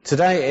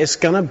Today it's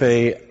going to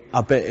be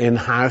a bit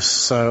in-house,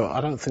 so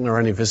I don't think there are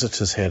any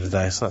visitors here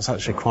today, so that's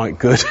actually quite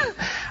good.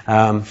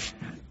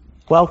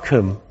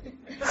 Welcome.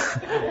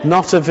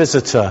 Not a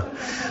visitor.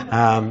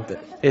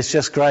 It's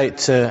just great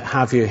to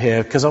have you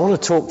here, because I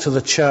want to talk to the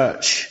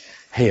church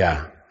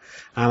here.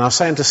 And I was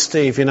saying to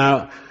Steve,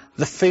 the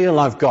feel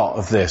I've got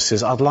of this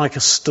is I'd like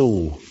a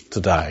stool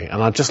today,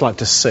 and I'd just like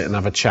to sit and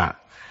have a chat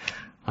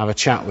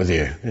with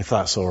you, if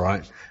that's all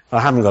right. I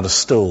haven't got a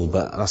stool,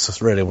 but that's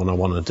just really what I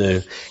want to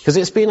do. Because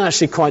it's been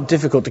actually quite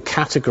difficult to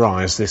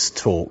categorise this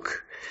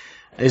talk.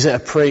 Is it a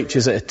preach?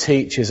 Is it a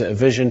teach? Is it a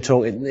vision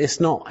talk? It's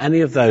not any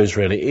of those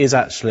really. It is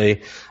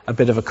actually a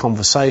bit of a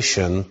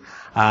conversation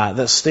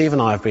that Steve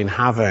and I have been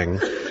having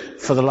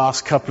for the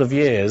last couple of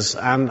years,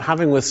 and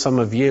having with some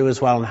of you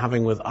as well, and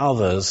having with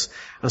others.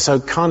 And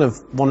so kind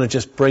of want to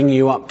just bring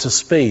you up to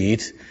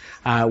speed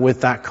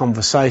with that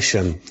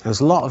conversation. There's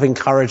a lot of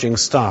encouraging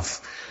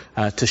stuff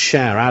to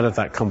share out of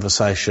that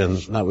conversation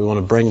that we want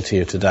to bring to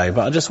you today.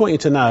 But I just want you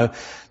to know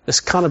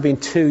there's kind of been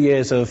 2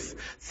 years of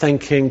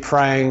thinking,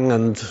 praying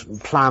and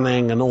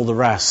planning and all the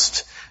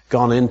rest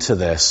gone into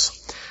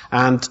this.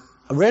 And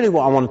really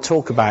what I want to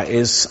talk about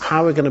is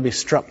how we're going to be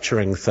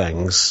structuring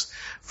things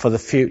for the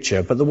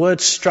future. But the word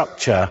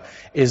structure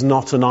is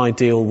not an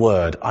ideal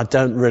word. I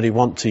don't really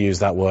want to use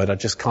that word. I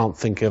just can't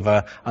think of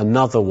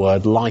another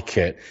word like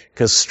it,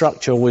 because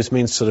structure always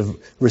means sort of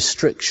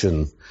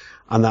restriction.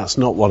 And that's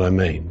not what I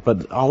mean.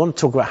 But I want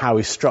to talk about how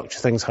we structure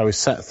things, how we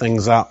set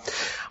things up.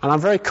 And I'm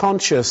very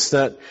conscious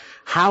that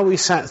how we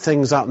set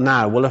things up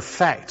now will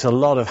affect a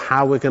lot of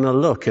how we're going to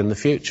look in the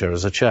future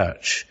as a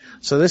church.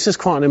 So this is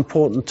quite an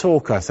important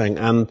talk, I think,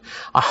 and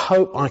I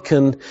hope I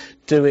can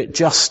do it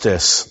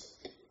justice.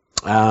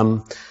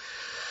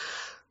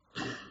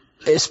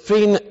 It's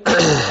been...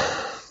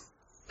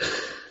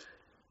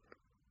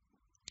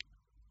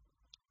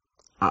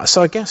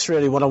 So I guess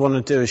really what I want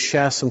to do is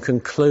share some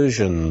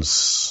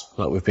conclusions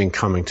that we've been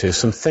coming to,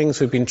 some things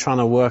we've been trying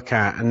to work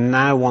out and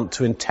now want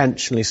to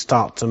intentionally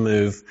start to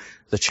move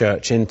the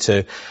church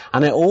into.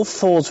 And it all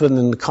falls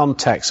within the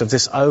context of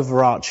this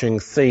overarching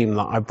theme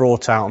that I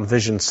brought out on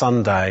Vision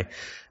Sunday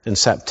in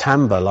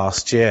September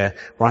last year,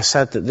 where I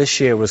said that this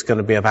year was going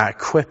to be about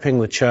equipping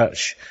the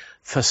church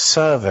for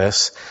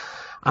service.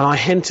 And I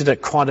hinted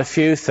at quite a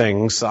few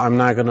things that I'm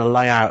now going to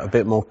lay out a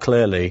bit more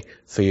clearly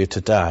for you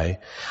today.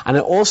 And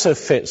it also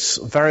fits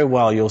very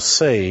well, you'll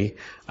see,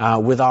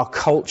 with our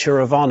culture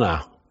of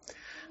honour.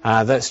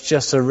 That's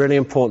just a really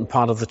important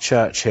part of the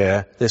church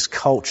here, this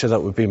culture that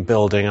we've been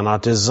building, and our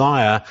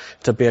desire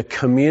to be a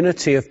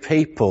community of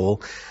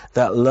people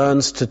that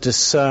learns to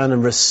discern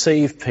and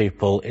receive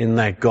people in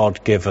their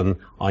God-given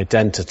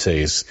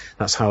identities.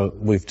 That's how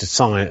we've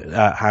decided,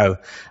 how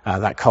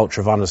that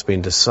culture of honour has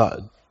been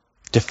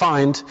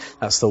defined,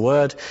 that's the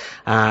word,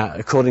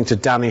 according to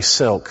Danny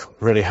Silk,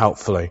 really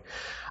helpfully.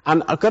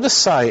 And I've got to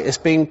say, it's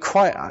been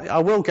quite, I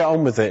will get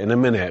on with it in a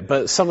minute,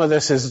 but some of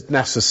this is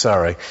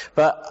necessary.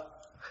 But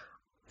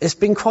it's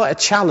been quite a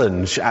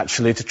challenge,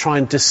 actually, to try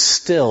and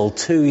distill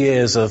 2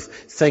 years of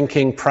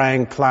thinking,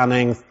 praying,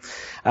 planning,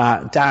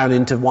 down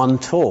into one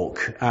talk.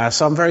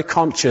 So I'm very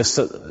conscious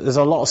that there's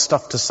a lot of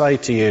stuff to say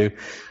to you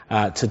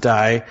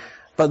today.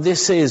 But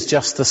this is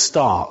just the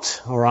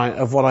start, all right,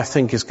 of what I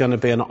think is going to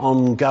be an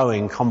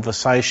ongoing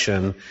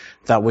conversation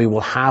that we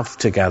will have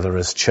together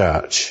as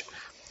church.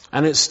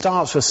 And it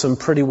starts with some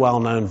pretty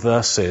well-known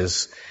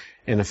verses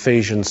in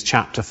Ephesians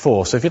chapter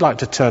 4. So if you'd like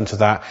to turn to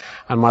that,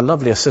 and my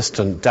lovely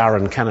assistant,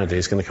 Darren Kennedy,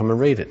 is going to come and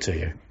read it to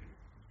you.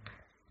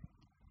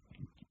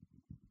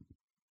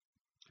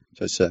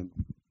 So it's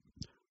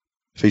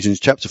Ephesians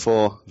chapter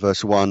 4,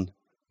 verse 1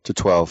 to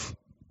 12.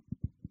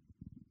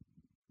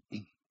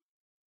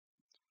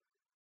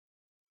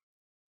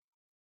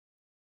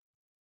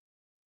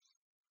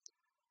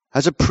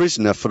 As a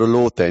prisoner for the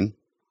Lord, then,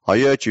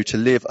 I urge you to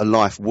live a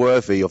life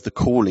worthy of the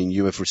calling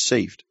you have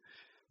received.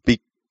 Be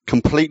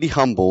completely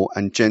humble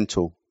and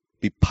gentle.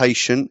 Be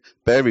patient,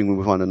 bearing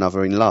with one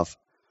another in love.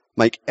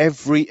 Make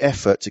every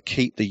effort to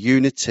keep the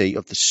unity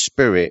of the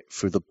Spirit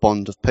through the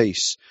bond of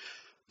peace.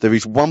 There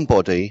is one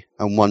body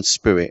and one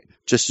Spirit,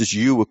 just as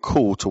you were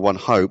called to one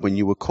hope when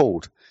you were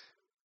called.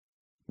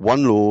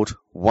 One Lord,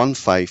 one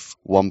faith,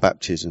 one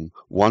baptism,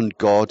 one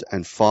God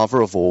and Father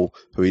of all,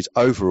 who is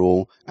over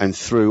all and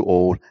through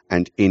all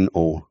and in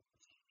all.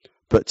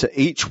 But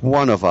to each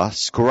one of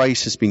us,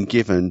 grace has been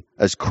given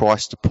as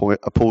Christ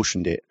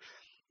apportioned it.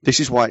 This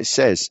is why it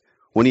says,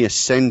 when he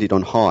ascended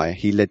on high,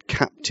 he led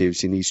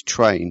captives in his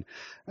train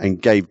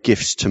and gave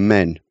gifts to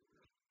men.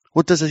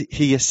 What does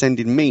he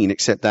ascended mean,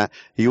 except that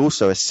he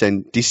also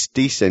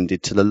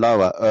descended to the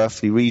lower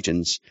earthly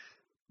regions?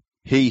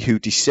 He who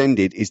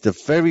descended is the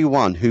very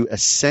one who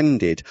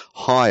ascended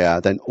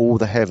higher than all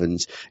the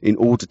heavens in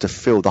order to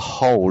fill the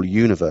whole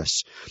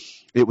universe.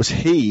 It was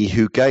he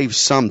who gave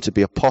some to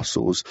be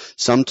apostles,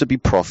 some to be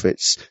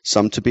prophets,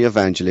 some to be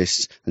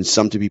evangelists, and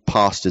some to be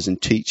pastors and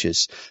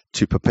teachers,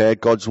 to prepare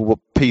God's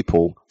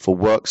people for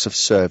works of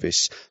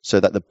service,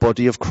 so that the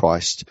body of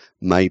Christ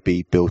may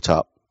be built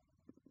up.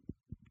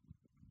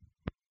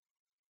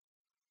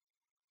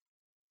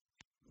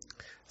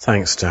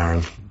 Thanks,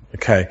 Darren.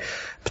 Okay.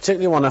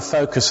 Particularly want to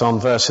focus on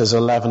verses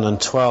 11 and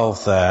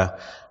 12 there.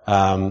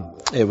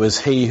 It was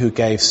he who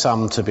gave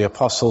some to be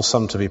apostles,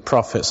 some to be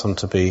prophets, some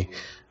to be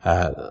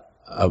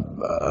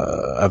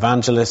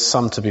evangelists,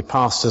 some to be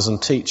pastors and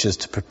teachers,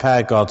 to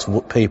prepare God's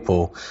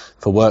people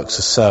for works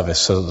of service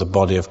so that the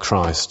body of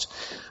Christ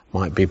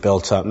might be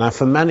built up. Now,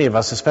 for many of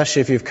us,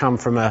 especially if you've come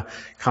from a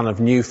kind of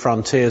New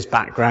Frontiers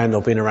background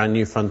or been around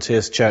New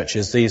Frontiers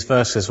churches, these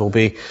verses will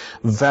be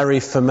very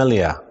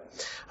familiar.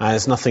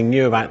 There's nothing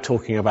new about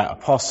talking about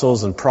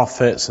apostles and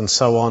prophets and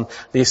so on.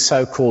 These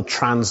so-called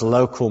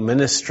translocal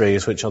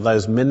ministries, which are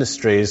those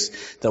ministries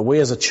that we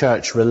as a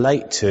church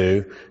relate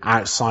to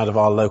outside of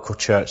our local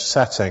church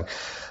setting.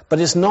 But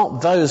it's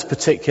not those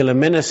particular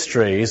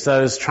ministries,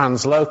 those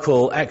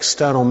translocal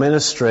external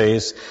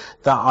ministries,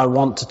 that I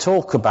want to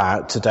talk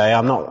about today.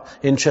 I'm not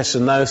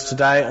interested in those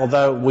today,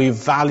 although we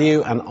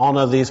value and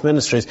honour these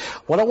ministries.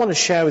 What I want to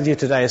share with you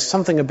today is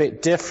something a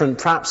bit different,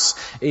 perhaps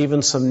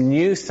even some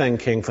new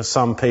thinking for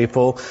some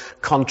people,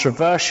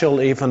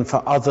 controversial even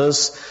for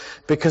others,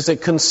 because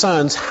it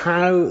concerns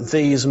how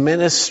these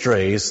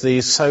ministries,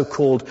 these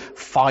so-called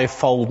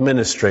fivefold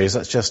ministries,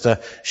 that's just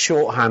a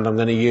shorthand I'm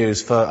going to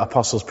use for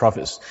apostles,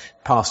 prophets,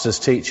 pastors,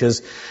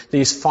 teachers,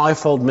 these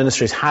fivefold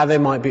ministries, how they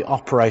might be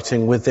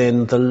operating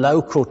within the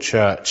local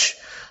church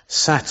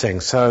setting.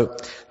 So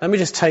let me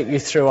just take you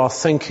through our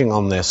thinking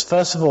on this.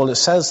 First of all, it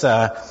says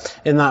there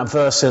in that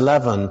verse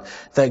 11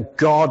 that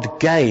God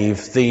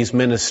gave these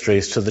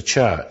ministries to the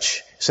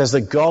church. It says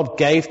that God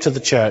gave to the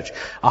church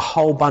a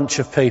whole bunch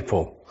of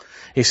people.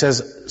 He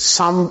says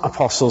some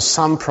apostles,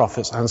 some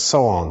prophets, and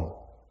so on.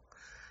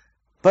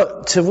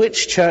 But to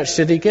which church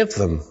did he give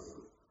them?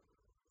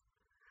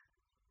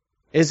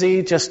 Is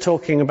he just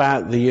talking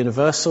about the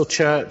universal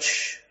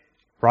church,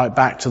 right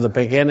back to the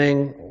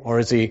beginning? Or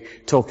is he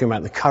talking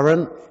about the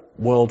current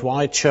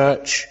worldwide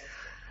church?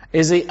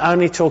 Is he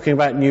only talking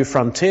about New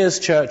Frontiers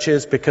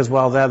churches because,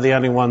 well, they're the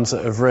only ones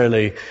that have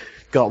really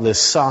got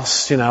this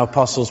sus,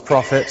 apostles,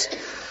 prophets?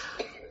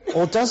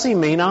 Or does he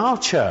mean our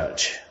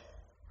church?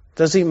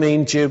 Does he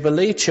mean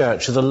Jubilee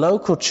Church, the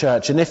local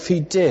church? And if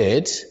he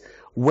did,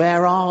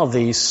 where are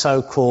these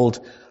so-called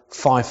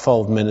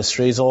fivefold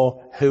ministries,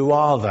 or who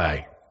are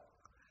they?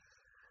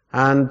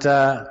 And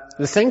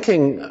the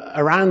thinking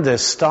around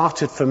this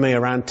started for me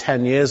around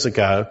 10 years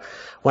ago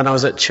when I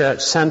was at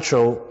Church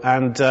Central,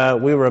 and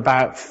we were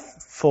about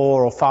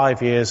 4 or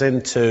 5 years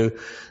into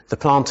the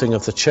planting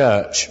of the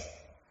church,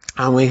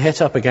 and we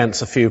hit up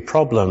against a few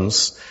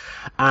problems.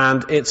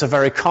 And it's a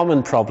very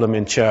common problem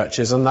in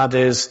churches, and that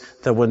is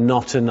there were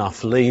not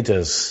enough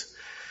leaders.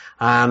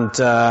 And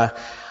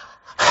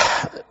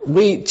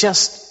we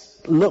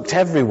just looked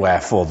everywhere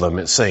for them,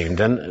 it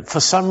seemed. And for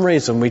some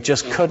reason, we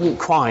just couldn't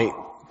quite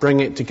bring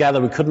it together.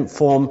 We couldn't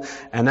form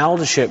an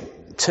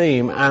eldership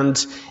team,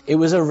 and it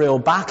was a real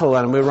battle.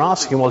 And we were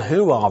asking, well,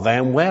 who are they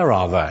and where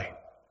are they?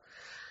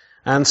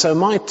 And so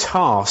my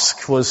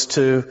task was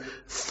to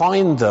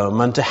find them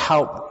and to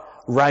help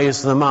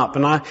raise them up.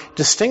 And I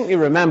distinctly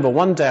remember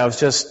one day I was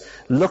just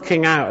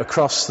looking out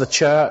across the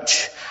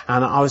church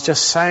and I was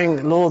just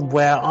saying, Lord,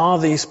 where are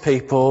these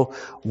people?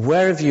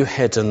 Where have you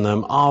hidden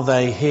them? Are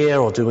they here,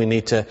 or do we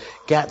need to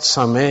get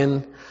some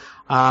in?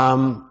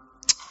 And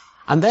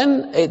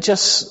then it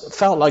just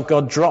felt like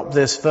God dropped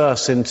this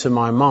verse into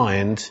my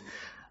mind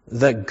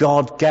that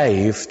God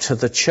gave to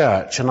the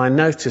church. And I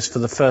noticed for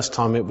the first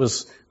time it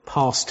was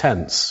past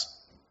tense.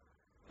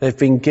 They've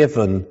been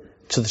given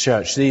to the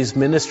church. These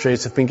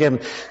ministries have been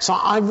given. So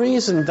I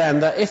reasoned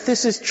then that if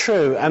this is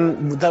true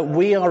and that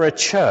we are a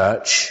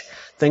church,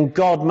 then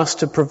God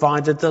must have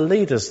provided the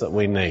leaders that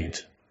we need.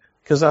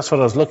 Because that's what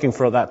I was looking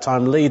for at that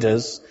time,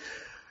 leaders.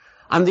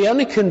 And the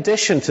only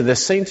condition to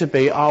this seemed to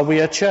be, are we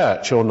a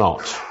church or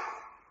not?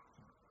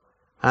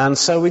 And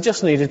so we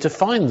just needed to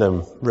find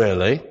them,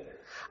 really.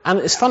 And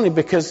it's funny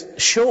because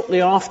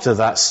shortly after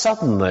that,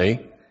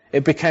 suddenly,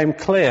 it became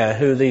clear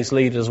who these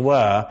leaders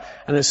were,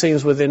 and it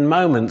seems within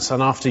moments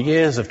and after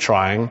years of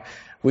trying,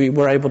 we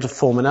were able to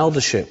form an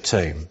eldership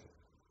team.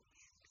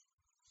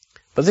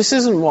 But this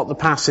isn't what the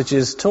passage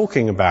is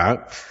talking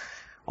about,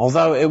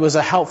 although it was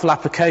a helpful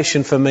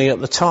application for me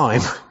at the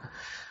time.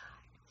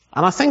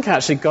 And I think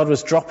actually God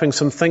was dropping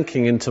some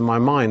thinking into my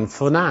mind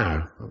for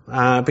now.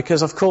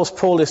 Because of course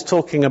Paul is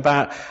talking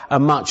about a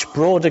much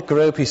broader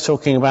group. He's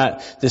talking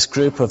about this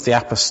group of the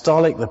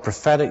apostolic, the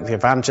prophetic, the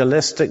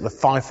evangelistic, the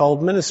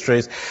fivefold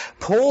ministries.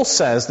 Paul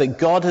says that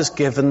God has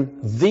given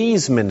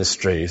these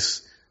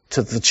ministries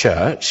to the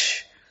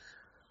church.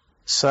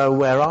 So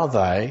where are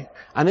they?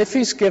 And if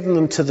he's given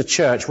them to the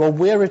church, well,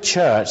 we're a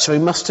church, so he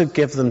must have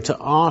given them to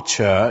our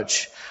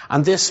church.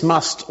 And this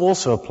must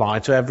also apply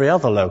to every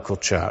other local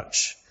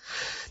church.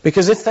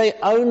 Because if they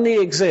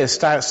only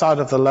exist outside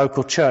of the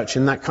local church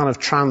in that kind of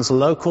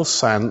translocal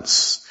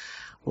sense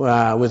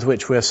with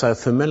which we're so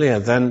familiar,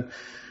 then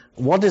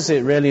what does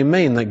it really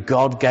mean that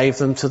God gave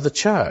them to the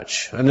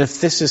church? And if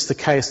this is the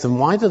case, then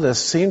why do there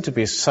seem to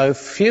be so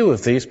few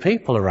of these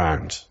people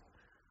around?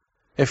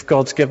 If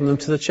God's given them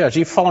to the church. Are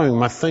you following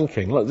my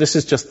thinking? Look, this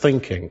is just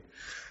thinking.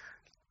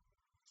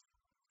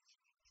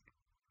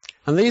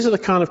 And these are the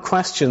kind of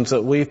questions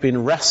that we've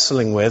been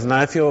wrestling with.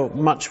 Now, if you're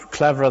much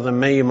cleverer than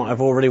me, you might have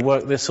already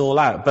worked this all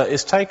out. But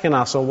it's taken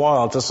us a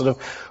while to sort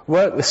of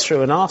work this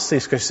through and ask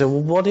these questions.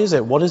 Well, what is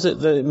it? What is it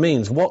that it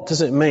means? What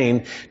does it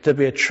mean to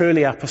be a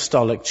truly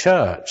apostolic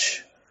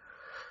church?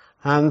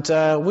 And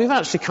we've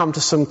actually come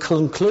to some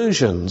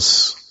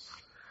conclusions.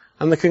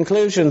 And the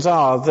conclusions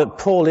are that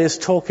Paul is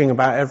talking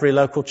about every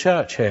local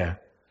church here.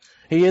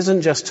 He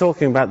isn't just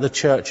talking about the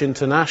church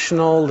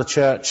international, the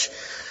church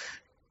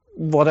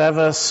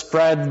whatever,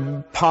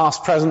 spread,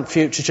 past, present,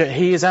 future church.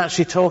 He is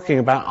actually talking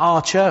about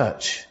our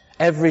church,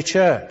 every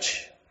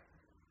church.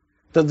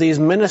 That these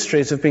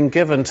ministries have been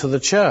given to the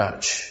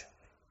church.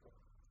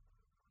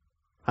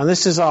 And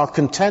this is our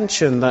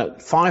contention,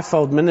 that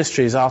fivefold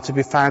ministries are to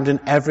be found in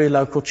every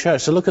local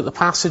church. So look at the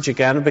passage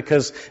again,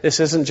 because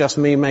this isn't just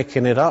me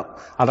making it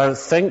up, I don't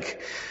think.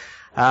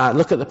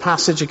 Look at the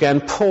passage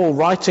again. Paul,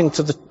 writing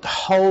to the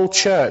whole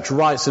church,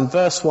 writes in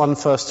verse 1,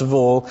 first of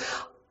all,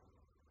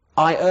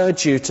 I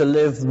urge you to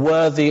live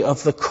worthy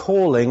of the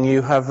calling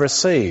you have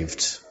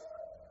received.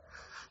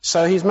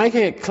 So he's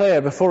making it clear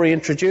before he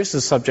introduces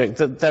the subject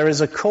that there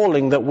is a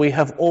calling that we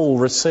have all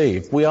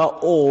received. We are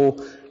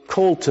all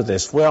called to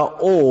this. We are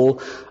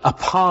all a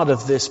part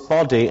of this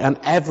body, and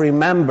every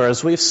member,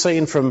 as we've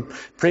seen from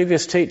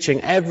previous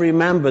teaching, every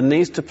member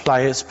needs to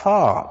play its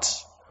part.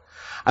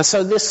 And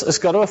so this has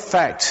got to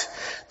affect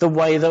the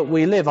way that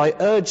we live. I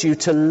urge you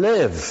to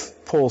live,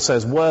 Paul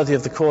says, worthy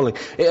of the calling.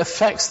 It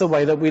affects the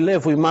way that we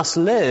live. We must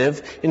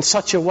live in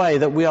such a way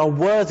that we are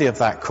worthy of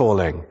that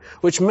calling,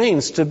 which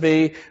means to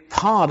be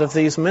part of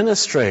these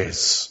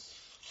ministries.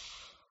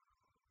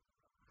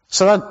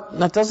 So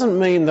that doesn't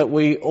mean that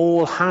we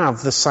all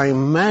have the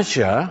same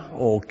measure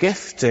or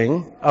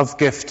gifting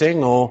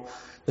or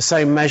the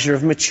same measure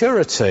of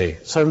maturity.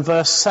 So in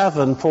verse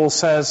 7, Paul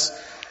says,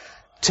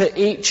 to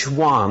each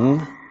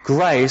one,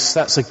 grace,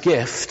 that's a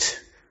gift.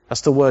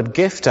 That's the word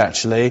gift,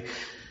 actually.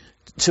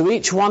 To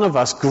each one of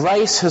us,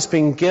 grace has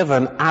been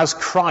given as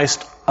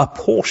Christ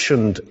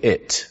apportioned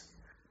it.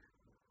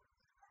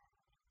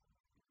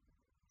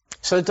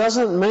 So it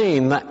doesn't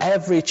mean that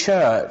every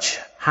church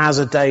has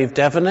a Dave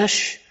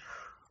Devenish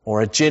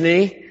or a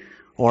Ginny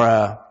or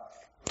a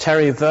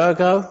Terry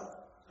Virgo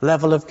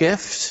level of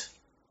gift.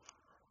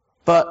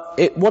 But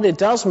what it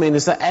does mean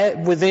is that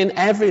within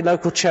every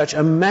local church,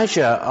 a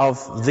measure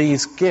of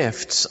these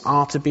gifts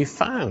are to be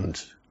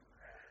found.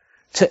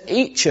 To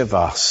each of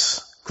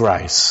us,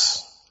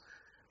 grace.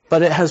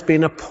 But it has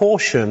been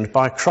apportioned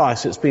by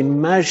Christ. It's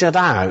been measured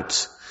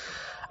out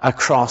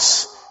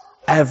across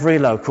every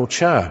local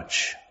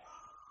church.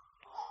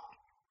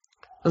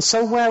 And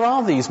so where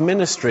are these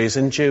ministries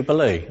in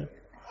Jubilee?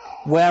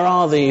 Where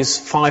are these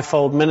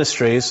fivefold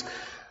ministries?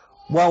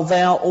 Well,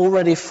 they are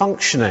already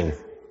functioning.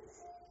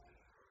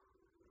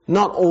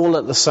 Not all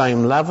at the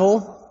same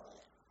level,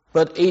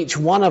 but each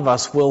one of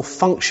us will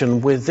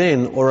function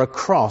within or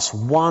across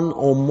one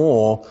or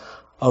more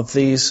of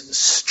these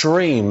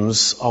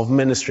streams of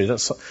ministry.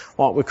 That's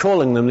what we're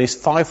calling them. These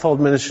fivefold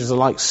ministries are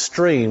like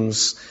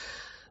streams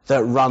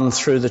that run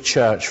through the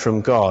church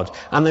from God.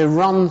 And they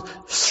run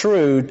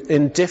through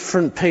in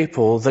different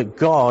people that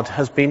God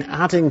has been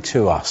adding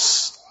to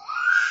us.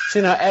 So,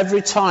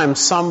 every time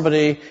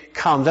somebody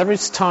comes, every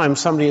time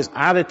somebody is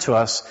added to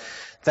us,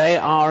 they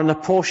are an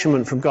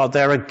apportionment from God.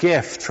 They're a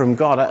gift from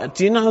God.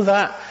 Do you know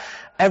that?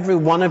 Every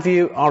one of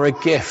you are a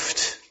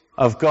gift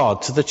of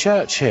God to the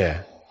church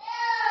here.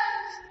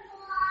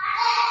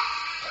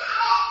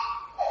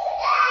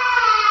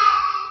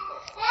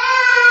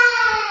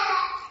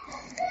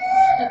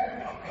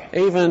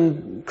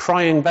 Even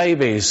crying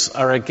babies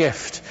are a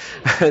gift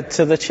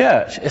to the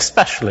church,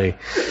 especially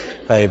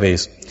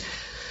babies.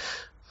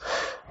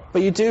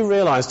 But you do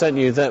realize, don't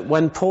you, that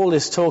when Paul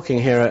is talking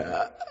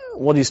here,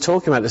 what he's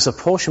talking about, this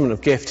apportionment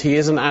of gift, he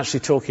isn't actually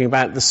talking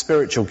about the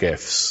spiritual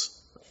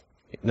gifts,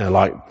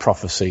 like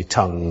prophecy,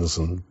 tongues,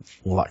 and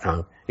all that kind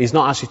of. He's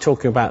not actually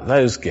talking about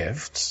those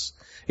gifts.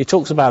 He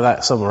talks about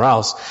that somewhere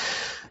else.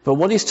 But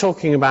what he's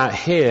talking about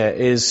here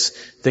is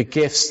the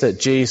gifts that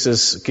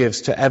Jesus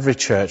gives to every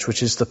church,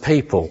 which is the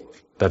people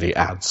that he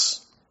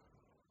adds.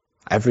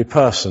 Every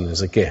person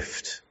is a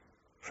gift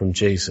from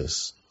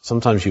Jesus.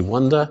 Sometimes you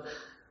wonder,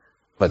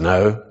 but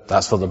no,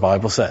 that's what the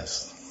Bible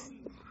says.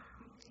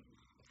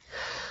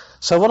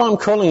 So what I'm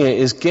calling it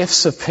is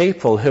gifts of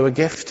people who are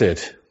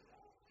gifted.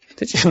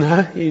 Did you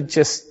know?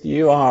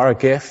 You are a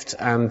gift,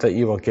 and that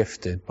you are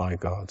gifted by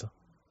God.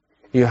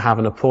 You have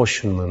an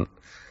apportionment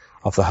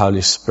of the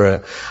Holy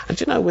Spirit.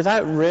 And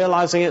without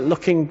realizing it,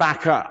 looking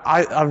back,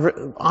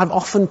 I've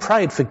often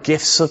prayed for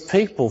gifts of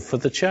people for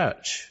the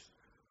church.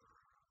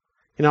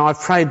 I've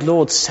prayed,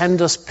 Lord,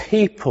 send us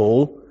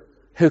people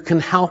who can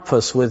help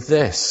us with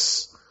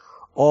this,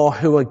 or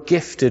who are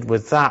gifted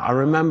with that. I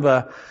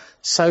remember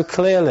so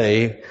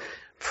clearly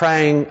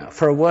praying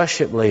for a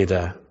worship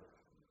leader,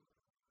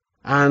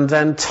 and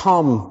then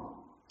Tom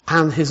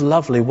and his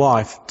lovely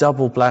wife,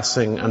 double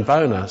blessing and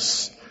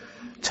bonus,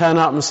 turn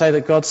up and say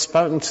that God's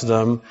spoken to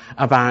them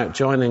about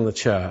joining the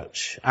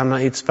church, and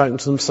that he'd spoken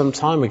to them some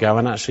time ago,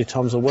 and actually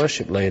Tom's a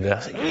worship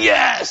leader.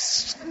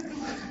 Yes!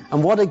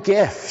 And what a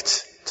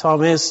gift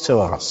Tom is to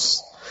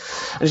us.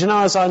 And you know,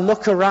 as I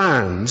look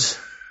around,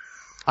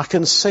 I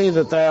can see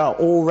that there are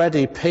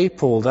already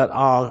people that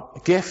are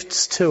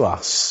gifts to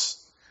us.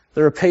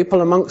 There are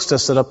people amongst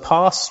us that are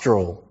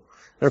pastoral.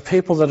 There are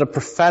people that are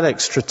prophetic,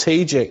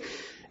 strategic,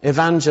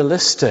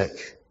 evangelistic.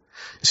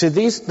 You see,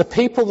 the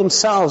people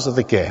themselves are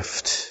the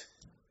gift,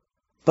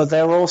 but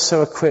they're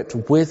also equipped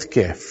with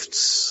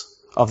gifts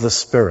of the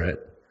Spirit,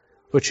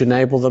 which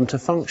enable them to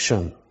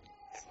function.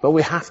 But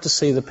we have to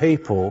see the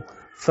people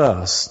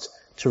first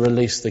to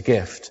release the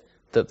gift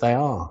that they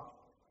are.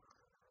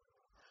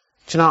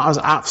 Do you know, I was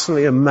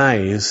absolutely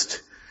amazed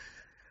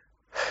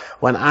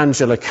when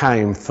Angela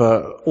came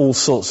for all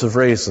sorts of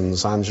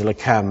reasons. Angela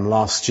came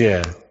last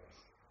year.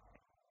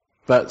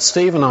 But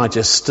Steve and I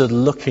just stood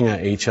looking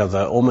at each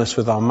other almost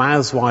with our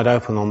mouths wide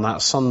open on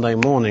that Sunday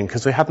morning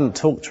because we hadn't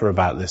talked to her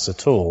about this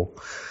at all.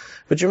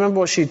 But do you remember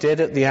what she did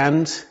at the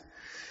end?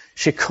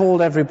 She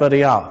called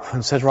everybody up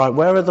and said, right,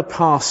 where are the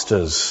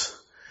pastors?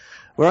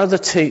 Where are the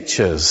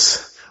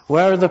teachers?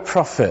 Where are the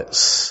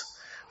prophets?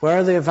 Where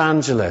are the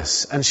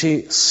evangelists? And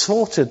she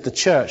sorted the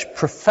church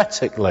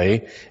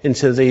prophetically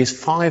into these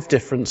 5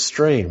 different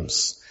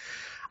streams.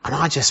 And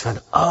I just went,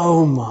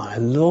 oh my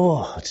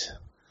Lord,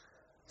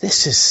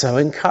 this is so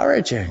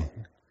encouraging.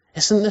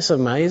 Isn't this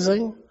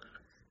amazing?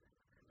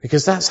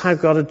 Because that's how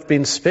God had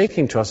been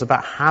speaking to us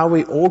about how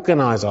we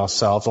organize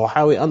ourselves or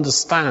how we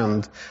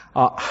understand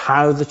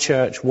how the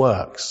church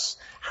works,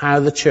 how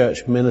the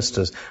church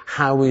ministers,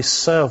 how we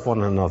serve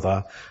one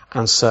another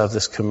and serve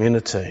this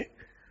community.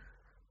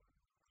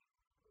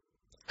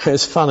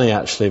 It's funny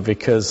actually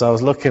because I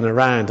was looking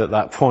around at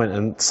that point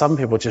and some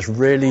people just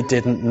really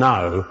didn't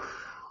know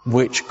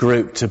which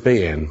group to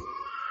be in.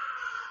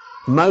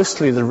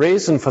 Mostly the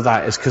reason for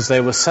that is because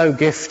they were so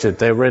gifted.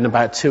 They were in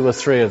about 2 or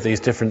 3 of these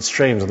different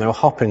streams and they were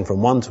hopping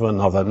from one to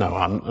another. No,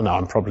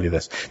 I'm probably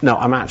this. No,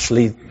 I'm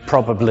actually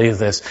probably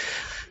this.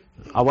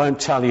 I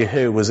won't tell you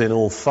who was in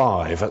all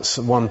 5 at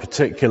one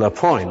particular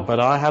point, but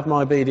I had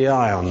my beady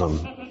eye on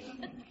them.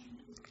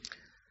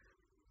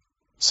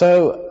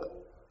 So,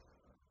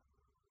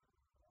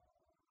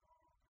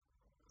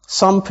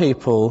 some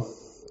people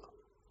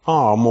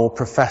are more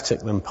prophetic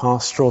than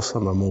pastoral,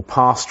 some are more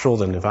pastoral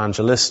than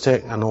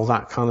evangelistic and all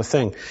that kind of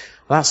thing.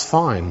 That's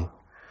fine.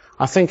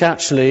 I think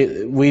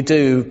actually we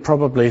do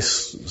probably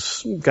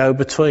go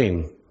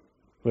between.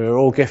 We're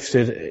all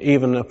gifted,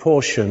 even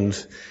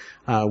apportioned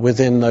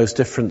within those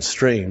different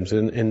streams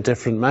in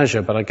different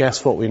measure. But I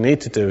guess what we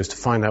need to do is to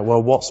find out,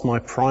 well, what's my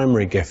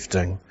primary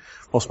gifting?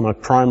 What's my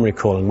primary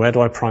calling? Where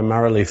do I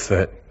primarily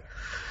fit?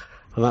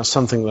 And that's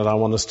something that I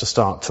want us to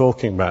start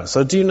talking about.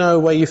 So do you know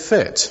where you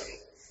fit?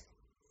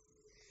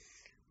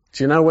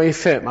 Do you know where you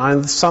fit?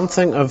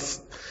 Something of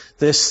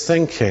this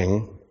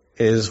thinking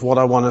is what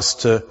I want us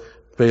to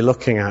be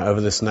looking at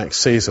over this next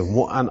season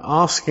and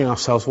asking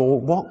ourselves, well,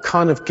 what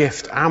kind of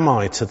gift am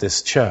I to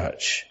this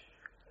church?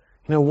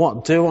 You know,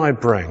 what do I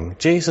bring?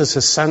 Jesus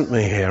has sent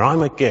me here.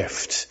 I'm a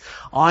gift.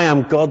 I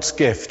am God's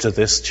gift to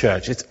this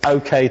church. It's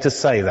okay to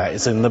say that.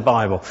 It's in the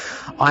Bible.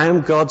 I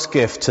am God's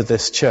gift to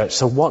this church.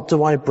 So what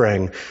do I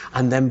bring?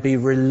 And then be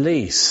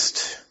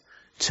released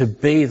to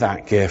be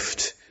that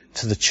gift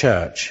to the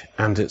church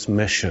and its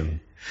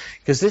mission.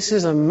 Because this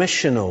is a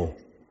missional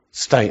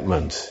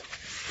statement.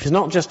 It's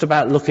not just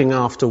about looking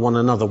after one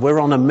another. We're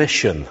on a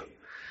mission.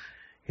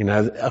 You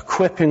know,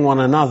 equipping one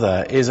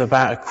another is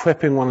about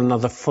equipping one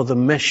another for the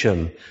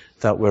mission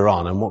that we're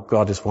on and what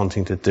God is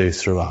wanting to do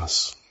through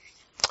us.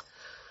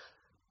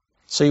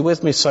 So you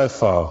with me so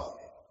far?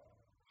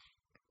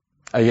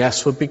 A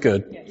yes would be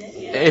good.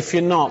 If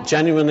you're not,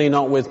 genuinely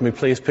not with me,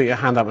 please put your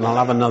hand up and I'll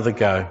have another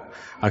go.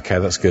 Okay,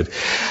 that's good.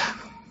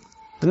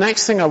 The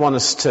next thing I want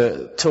us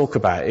to talk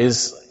about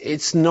is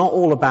it's not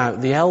all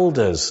about the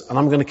elders, and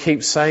I'm going to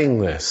keep saying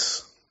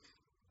this.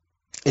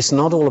 It's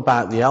not all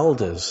about the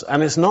elders,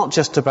 and it's not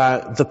just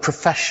about the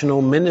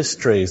professional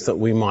ministries that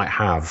we might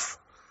have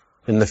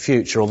in the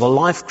future, or the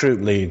life group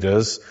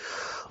leaders,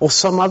 or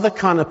some other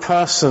kind of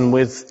person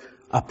with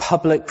a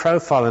public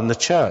profile in the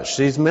church.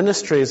 These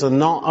ministries are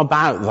not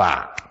about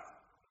that.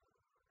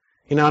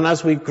 You know, and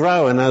as we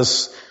grow and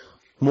as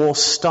more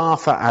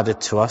staff are added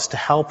to us to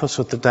help us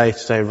with the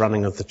day-to-day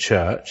running of the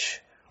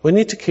church, we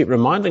need to keep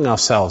reminding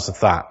ourselves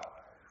of that.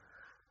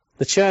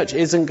 The church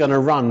isn't going to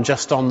run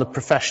just on the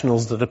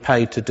professionals that are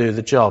paid to do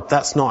the job.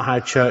 That's not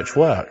how church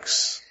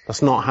works.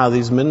 That's not how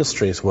these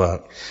ministries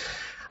work.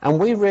 And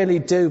we really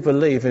do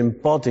believe in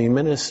body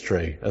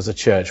ministry as a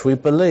church. We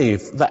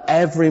believe that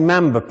every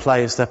member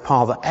plays their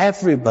part, that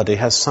everybody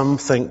has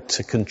something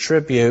to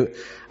contribute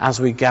as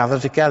we gather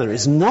together.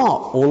 It's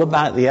not all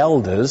about the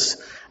elders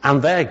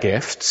and their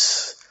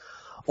gifts,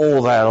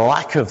 or their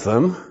lack of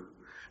them,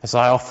 as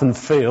I often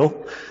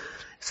feel.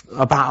 It's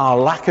about our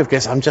lack of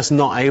gifts. I'm just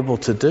not able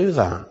to do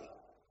that.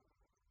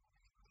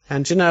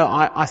 And you know,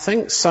 I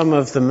think some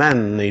of the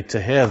men need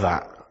to hear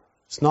that.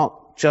 It's not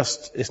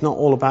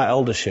all about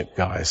eldership,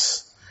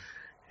 guys.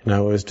 You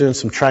know, I was doing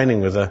some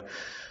training with a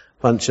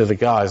bunch of the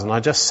guys, and I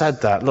just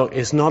said that, look,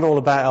 it's not all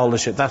about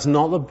eldership. That's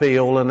not the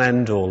be-all and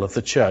end-all of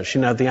the church.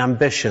 You know, the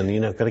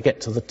ambition, got to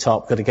get to the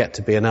top, got to get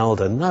to be an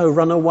elder. No,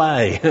 run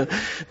away.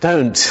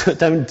 Don't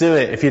do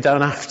it if you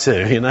don't have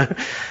to,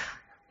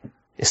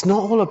 It's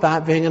not all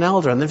about being an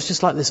elder. And there was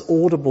just like this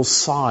audible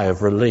sigh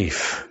of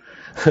relief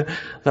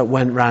that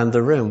went round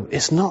the room.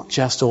 It's not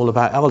just all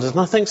about elders. And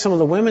I think some of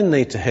the women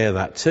need to hear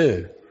that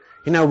too.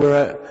 We're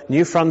at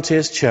New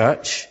Frontiers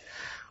Church.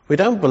 We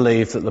don't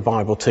believe that the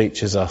Bible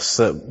teaches us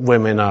that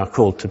women are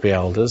called to be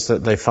elders,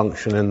 that they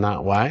function in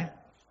that way.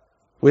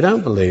 We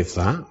don't believe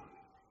that.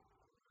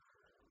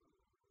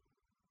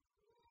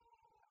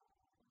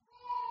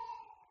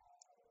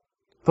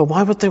 But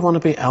why would they want to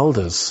be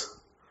elders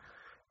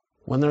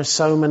when there are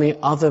so many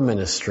other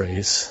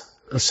ministries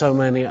and so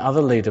many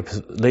other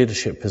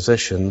leadership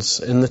positions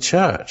in the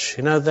church?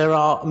 There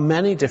are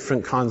many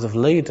different kinds of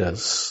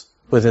leaders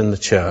within the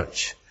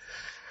church.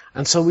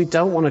 And so we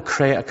don't want to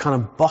create a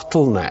kind of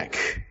bottleneck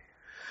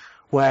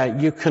where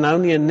you can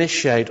only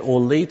initiate or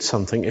lead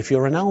something if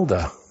you're an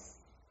elder.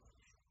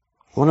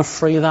 We want to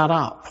free that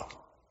up.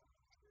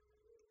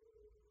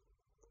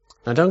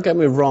 Now don't get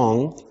me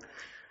wrong,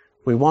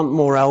 we want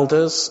more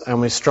elders and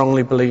we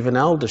strongly believe in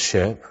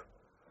eldership,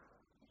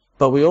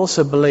 but we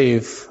also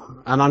believe,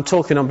 and I'm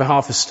talking on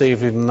behalf of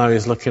Steve even though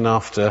he's looking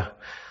after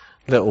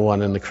little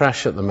one in the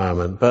creche at the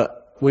moment, but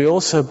we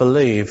also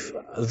believe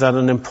that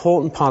an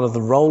important part of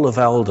the role of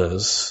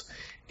elders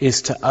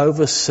is to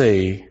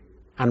oversee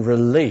and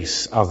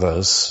release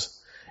others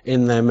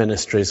in their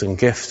ministries and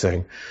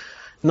gifting.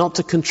 Not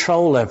to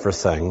control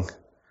everything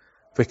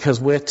because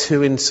we're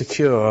too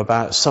insecure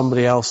about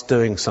somebody else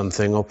doing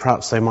something, or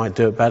perhaps they might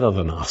do it better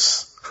than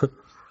us.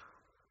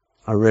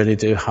 I really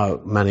do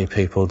hope many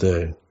people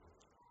do.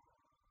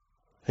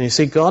 And you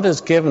see, God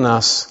has given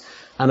us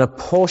an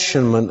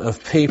apportionment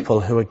of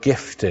people who are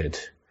gifted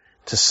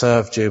to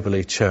serve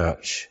Jubilee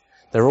Church.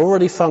 They're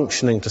already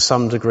functioning to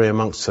some degree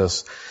amongst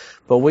us,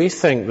 but we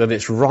think that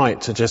it's right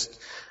to just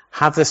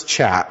have this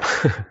chat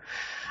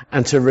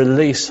and to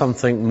release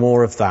something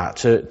more of that,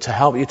 to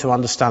help you to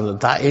understand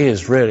that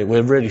is really,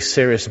 we're really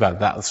serious about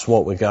that. That's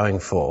what we're going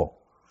for.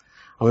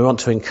 And we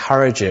want to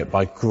encourage it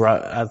by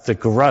the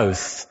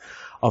growth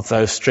of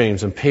those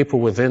streams and people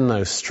within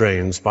those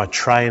streams by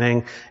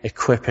training,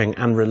 equipping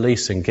and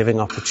releasing, giving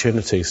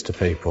opportunities to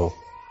people.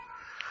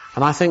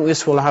 And I think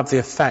this will have the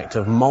effect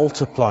of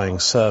multiplying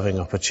serving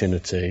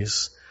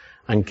opportunities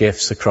and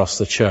gifts across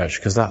the church,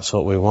 because that's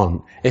what we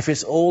want. If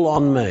it's all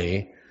on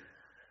me,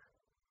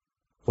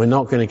 we're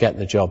not going to get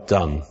the job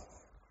done.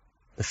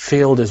 The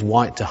field is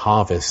white to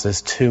harvest.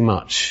 There's too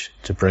much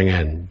to bring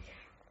in.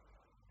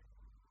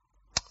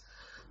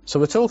 So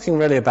we're talking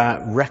really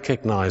about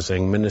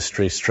recognizing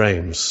ministry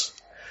streams,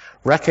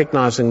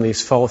 recognizing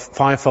these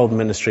fivefold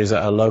ministries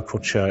at a local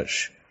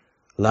church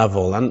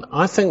level. And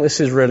I think this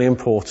is really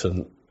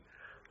important.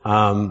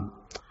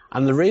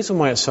 And the reason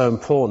why it's so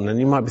important, and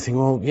you might be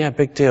thinking, well, yeah,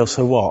 big deal,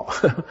 so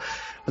what?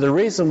 The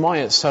reason why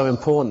it's so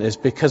important is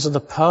because of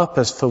the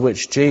purpose for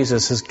which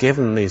Jesus has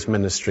given these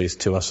ministries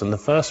to us in the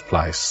first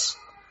place.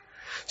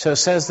 So it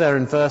says there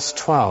in verse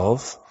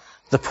 12,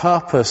 the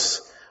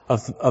purpose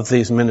of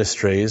these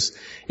ministries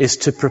is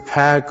to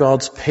prepare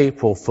God's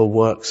people for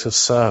works of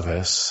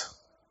service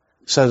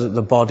so that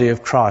the body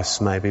of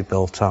Christ may be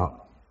built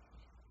up.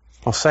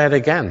 I'll say it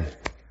again.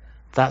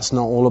 That's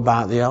not all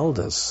about the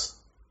elders.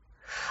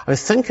 I mean,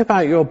 think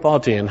about your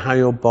body and how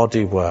your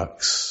body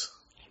works.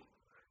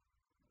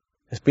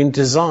 It's been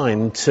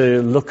designed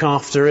to look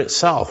after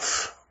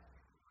itself.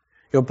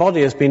 Your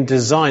body has been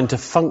designed to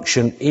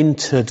function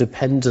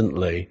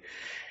interdependently.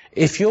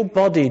 If your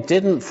body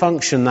didn't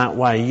function that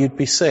way, you'd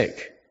be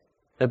sick.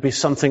 There'd be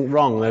something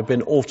wrong. There'd be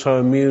an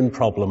autoimmune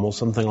problem or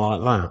something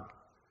like that.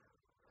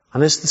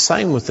 And it's the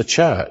same with the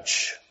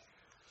church.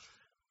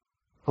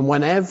 And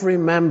when every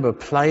member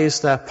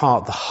plays their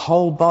part, the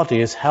whole body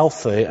is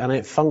healthy and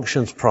it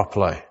functions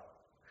properly.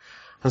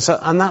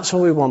 And that's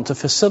what we want to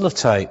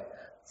facilitate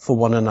for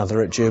one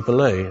another at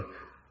Jubilee.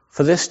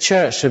 For this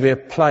church to be a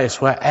place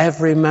where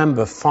every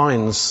member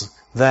finds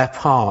their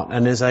part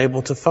and is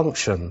able to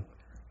function.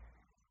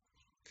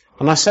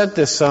 And I said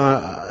this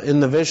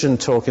in the vision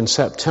talk in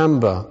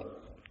September,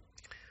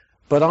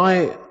 but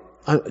I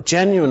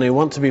genuinely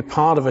want to be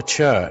part of a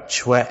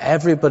church where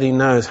everybody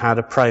knows how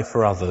to pray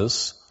for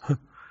others,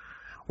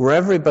 where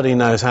everybody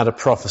knows how to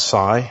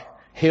prophesy,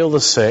 heal the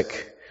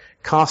sick,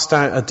 cast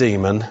out a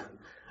demon,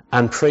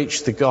 and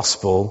preach the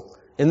gospel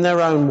in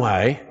their own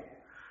way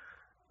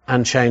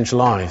and change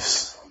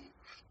lives.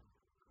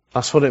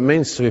 That's what it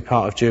means to be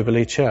part of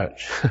Jubilee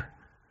Church.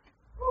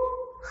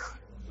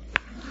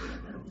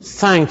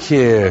 Thank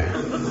you.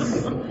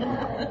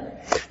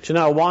 Do you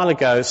know, a while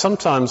ago,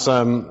 sometimes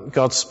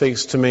God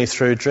speaks to me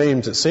through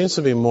dreams. It seems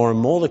to be more and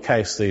more the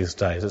case these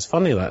days. It's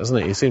funny that, isn't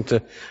it? You seem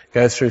to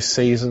go through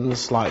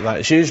seasons like that.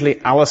 It's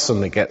usually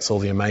Alison that gets all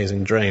the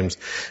amazing dreams.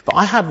 But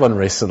I had one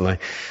recently.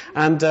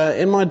 And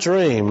in my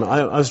dream,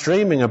 I was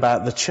dreaming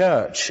about the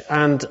church.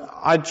 And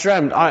I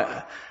dreamt,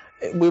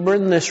 we were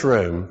in this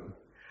room.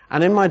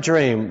 And in my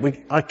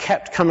dream, I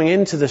kept coming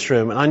into this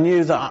room, and I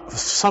knew that for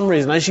some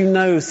reason, as you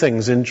know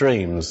things in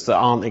dreams that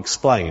aren't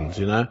explained,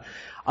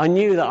 I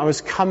knew that I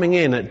was coming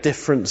in at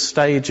different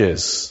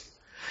stages.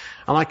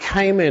 And I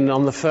came in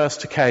on the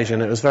first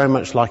occasion, it was very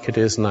much like it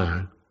is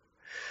now.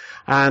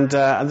 And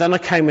then I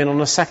came in on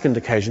the second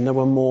occasion, there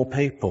were more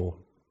people.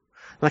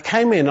 And I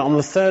came in on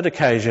the third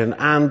occasion,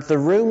 and the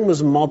room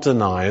was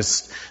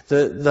modernized.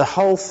 The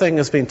whole thing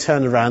has been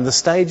turned around. The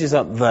stage is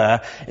up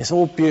there. It's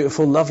all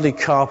beautiful, lovely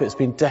carpet. It's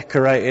been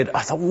decorated.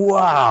 I thought,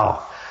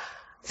 wow,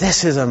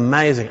 this is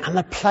amazing. And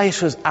the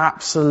place was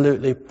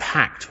absolutely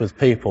packed with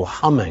people,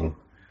 humming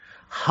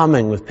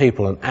with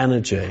people and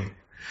energy.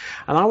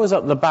 And I was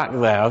up the back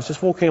there. I was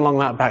just walking along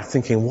that back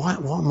thinking, what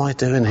am I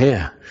doing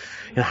here?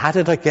 How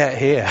did I get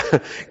here?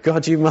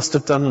 God, you must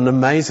have done an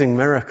amazing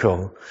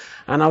miracle.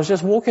 And I was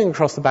just walking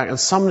across the back, and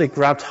somebody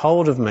grabbed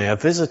hold of me, a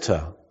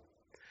visitor.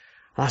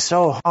 And I said,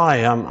 oh,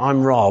 hi,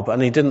 I'm Rob.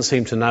 And he didn't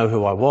seem to know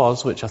who I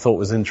was, which I thought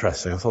was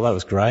interesting. I thought that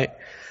was great.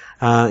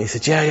 He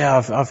said,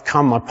 yeah, I've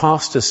come. My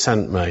pastor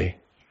sent me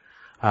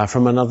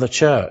from another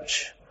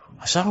church.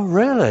 I said, oh,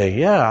 really?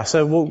 Yeah. I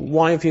said, well,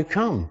 why have you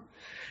come?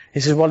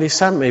 He said, well, he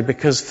sent me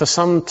because for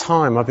some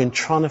time I've been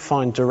trying to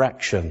find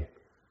direction.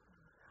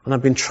 And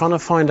I've been trying to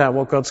find out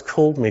what God's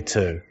called me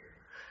to.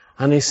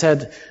 And he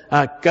said,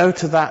 go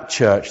to that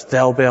church,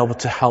 they'll be able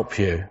to help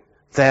you.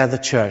 They're the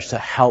church that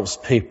helps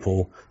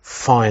people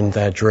find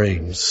their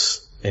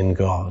dreams in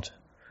God.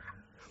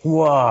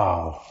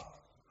 Wow.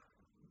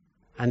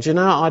 And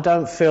I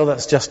don't feel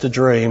that's just a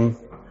dream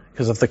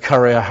because of the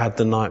curry I had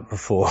the night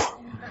before.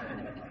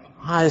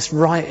 It's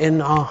right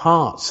in our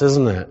hearts,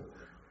 isn't it?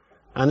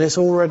 And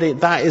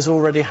that is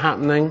already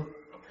happening.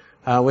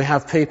 We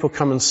have people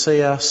come and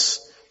see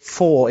us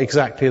for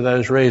exactly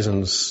those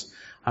reasons.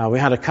 We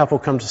had a couple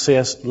come to see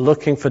us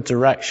looking for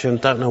direction,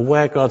 don't know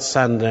where God's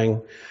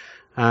sending,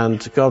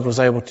 and God was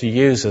able to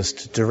use us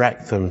to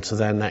direct them to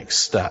their next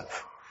step.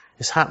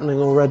 It's happening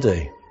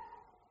already.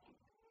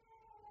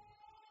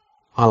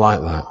 I like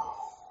that.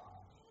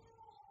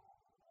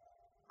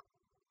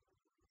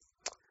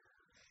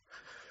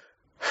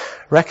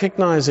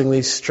 Recognizing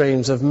these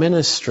streams of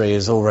ministry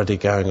is already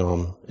going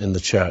on in the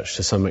church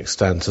to some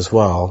extent as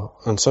well.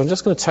 And so I'm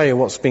just going to tell you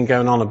what's been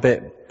going on a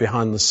bit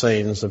behind the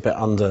scenes, a bit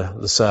under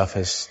the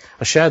surface.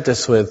 I shared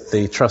this with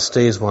the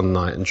trustees one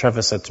night, and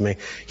Trevor said to me,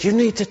 you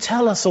need to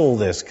tell us all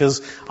this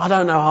because I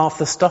don't know half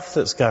the stuff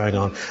that's going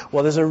on.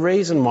 Well, there's a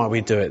reason why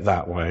we do it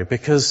that way,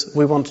 because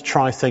we want to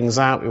try things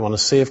out. We want to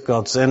see if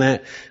God's in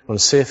it. We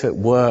want to see if it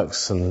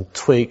works and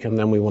tweak, and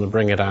then we want to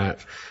bring it out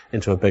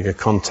into a bigger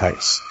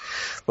context.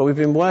 But we've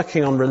been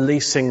working on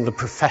releasing the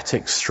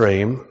prophetic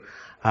stream.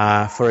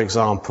 For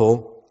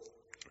example,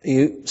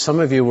 some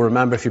of you will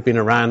remember if you've been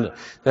around,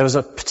 there was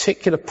a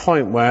particular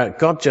point where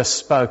God just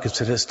spoke and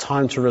said it's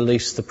time to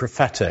release the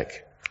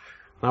prophetic.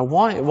 Now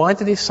why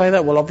did he say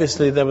that? Well,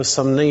 obviously there was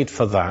some need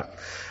for that.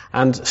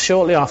 And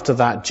shortly after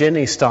that,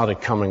 Ginny started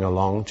coming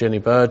along, Ginny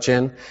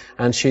Burgin,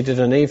 and she did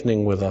an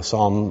evening with us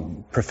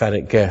on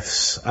prophetic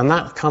gifts. And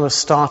that kind of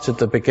started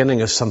the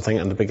beginning of something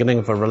and the beginning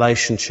of a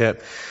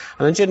relationship.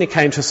 And then Ginny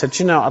came to us and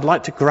said, I'd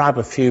like to grab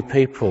a few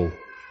people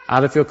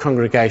out of your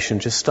congregation,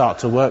 just start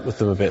to work with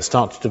them a bit,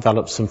 start to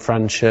develop some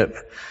friendship,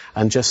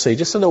 and just a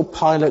little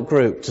pilot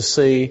group to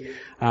see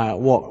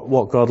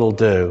what God will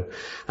do.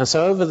 And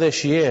so over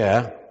this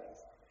year,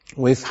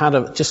 we've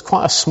had just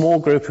quite a small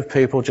group of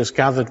people just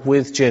gathered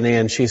with Ginny,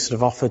 and she sort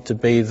of offered to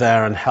be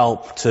there and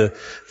help to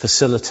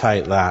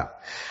facilitate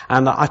that.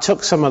 And I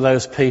took some of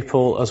those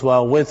people as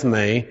well with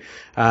me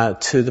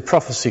to the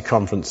prophecy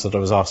conference that I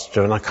was asked to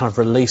do, and I kind of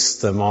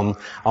released them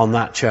on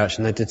that church,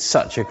 and they did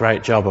such a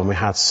great job, and we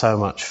had so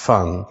much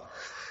fun.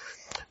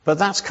 But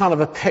that's kind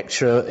of a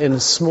picture in a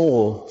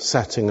small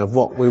setting of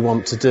what we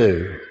want to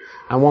do.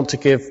 I want to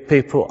give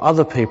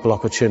other people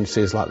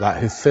opportunities like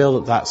that who feel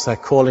that that's their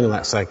calling and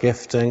that's their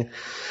gifting,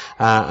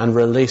 and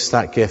release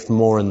that gift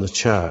more in the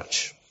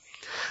church.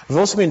 I've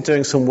also been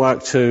doing some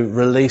work to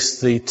release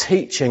the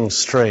teaching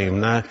stream.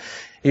 Now,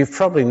 you've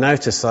probably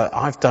noticed that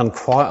I've done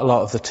quite a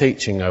lot of the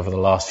teaching over the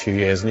last few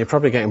years, and you're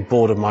probably getting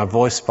bored of my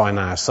voice by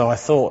now. So I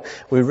thought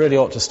we really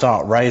ought to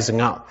start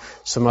raising up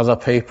some other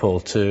people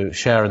to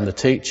share in the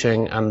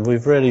teaching, and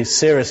we've really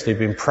seriously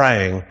been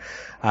praying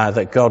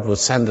that God would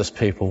send us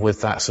people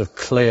with that sort of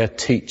clear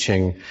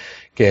teaching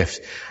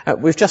gift.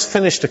 We've just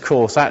finished a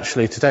course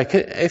actually today.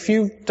 If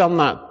you've done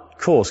that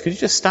course, could you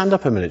just stand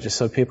up a minute just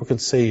so people can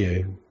see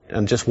you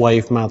and just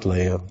wave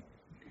madly? Or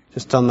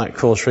just done that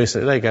course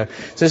recently. There you go.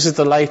 So this is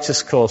the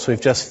latest course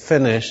we've just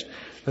finished.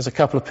 There's a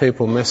couple of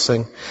people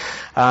missing.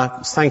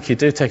 Thank you.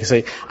 Do take a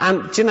seat.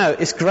 And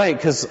it's great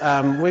because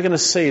we're going to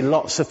see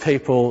lots of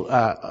people,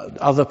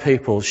 other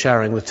people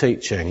sharing the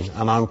teaching,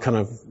 and I'm kind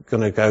of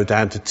going to go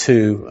down to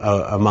 2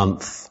 a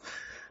month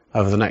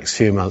over the next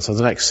few months. Over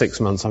the next 6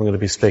 months, I'm going to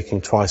be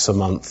speaking twice a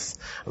month.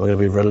 We're going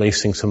to be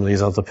releasing some of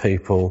these other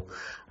people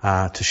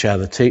to share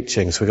the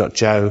teaching. So we've got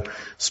Joe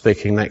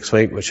speaking next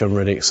week, which I'm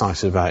really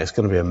excited about. It's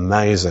going to be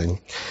amazing.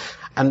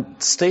 And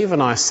Steve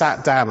and I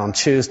sat down on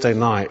Tuesday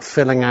night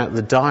filling out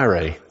the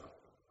diary.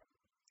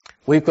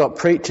 We've got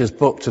preachers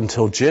booked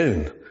until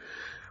June.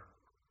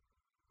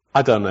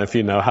 I don't know if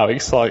you know how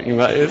exciting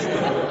that is.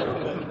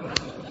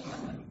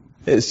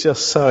 It's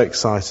just so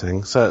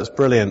exciting. So it's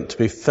brilliant to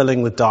be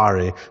filling the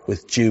diary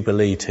with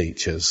Jubilee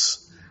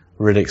teachers.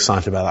 Really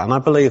excited about that. And I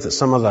believe that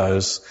some of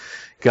those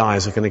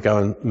guys are going to go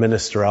and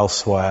minister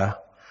elsewhere.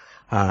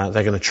 They're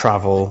going to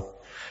travel,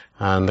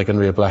 and they're going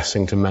to be a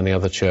blessing to many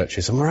other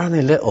churches. And we're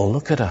only little.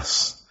 Look at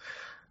us.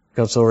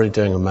 God's already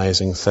doing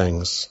amazing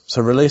things.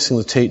 So releasing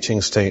the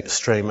teaching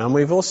stream. And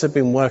we've also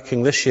been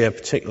working this year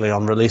particularly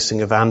on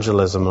releasing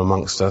evangelism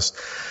amongst us.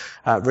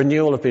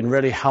 Renewal have been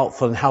really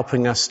helpful in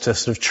helping us to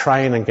sort of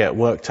train and get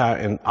worked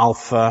out in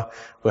Alpha.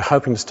 We're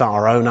hoping to start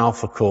our own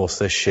Alpha course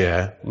this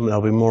year.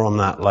 There'll be more on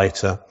that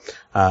later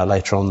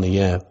on in the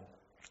year.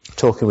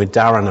 Talking with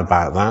Darren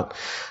about that.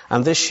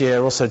 And this year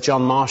also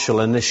John Marshall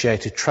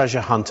initiated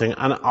treasure hunting.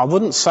 And I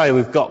wouldn't say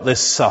we've got this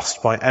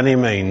sussed by any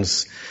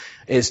means.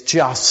 It's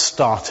just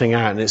starting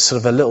out, and it's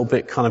sort of a little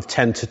bit kind of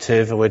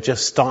tentative, and we're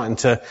just starting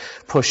to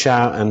push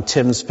out, and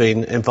Tim's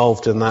been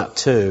involved in that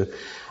too.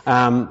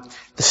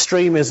 The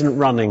stream isn't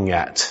running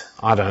yet,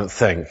 I don't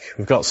think.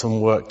 We've got some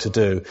work to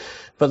do.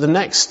 But the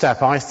next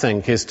step, I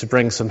think, is to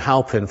bring some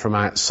help in from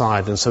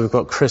outside. And so we've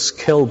got Chris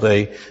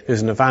Kilby,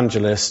 who's an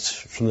evangelist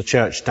from the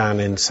church down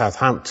in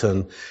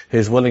Southampton,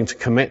 who's willing to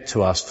commit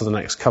to us for the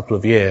next couple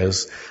of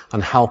years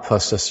and help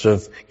us to sort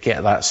of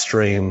get that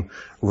stream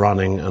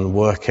running and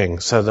working.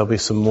 So there'll be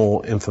some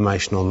more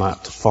information on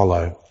that to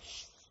follow.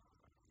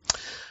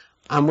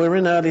 And we're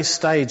in early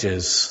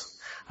stages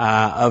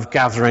of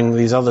gathering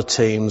these other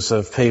teams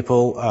of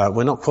people.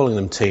 We're not calling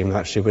them teams,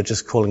 actually. We're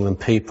just calling them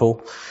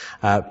people.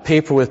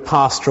 People with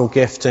pastoral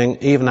gifting,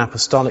 even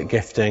apostolic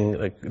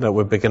gifting that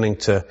we're beginning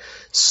to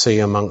see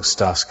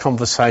amongst us.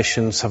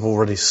 Conversations have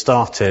already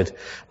started,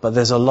 but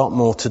there's a lot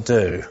more to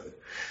do.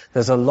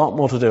 There's a lot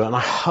more to do, and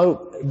I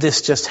hope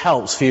this just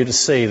helps for you to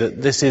see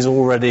that this is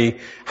already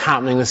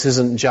happening. This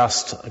isn't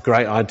just a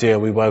great idea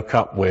we woke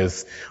up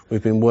with.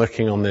 We've been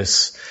working on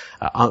this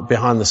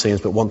behind the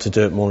scenes, but want to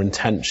do it more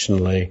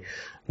intentionally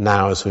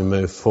now as we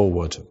move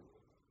forward.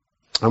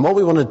 And what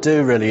we want to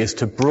do really is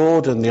to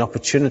broaden the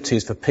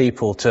opportunities for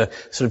people to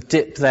sort of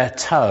dip their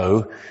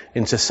toe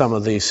into some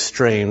of these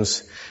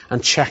streams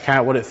and check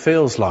out what it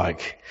feels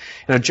like.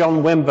 You know,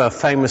 John Wimber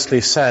famously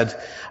said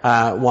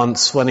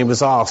once when he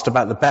was asked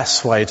about the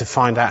best way to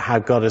find out how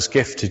God has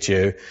gifted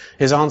you,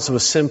 his answer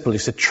was simple. He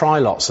said, try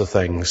lots of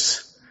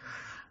things.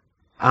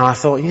 And I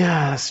thought,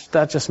 yeah,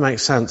 that just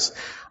makes sense.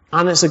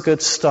 And it's a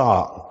good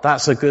start.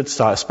 That's a good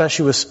start,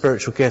 especially with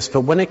spiritual gifts.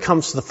 But when it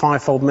comes to the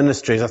fivefold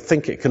ministries, I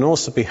think it can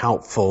also be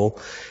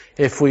helpful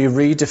if we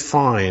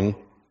redefine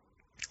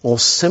or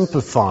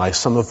simplify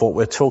some of what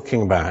we're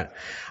talking about.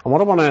 And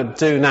what I want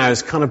to do now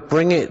is kind of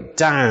bring it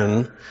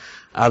down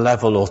a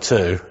level or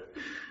two.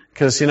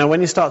 Because, you know,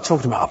 when you start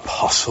talking about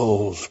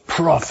apostles,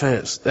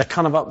 prophets, they're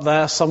kind of up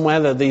there somewhere.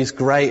 There are these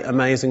great,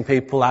 amazing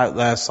people out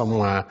there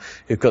somewhere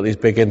who've got these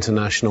big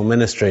international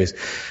ministries.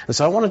 And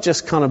so I want to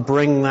just kind of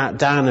bring that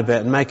down a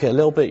bit and make it a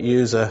little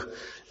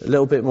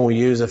bit more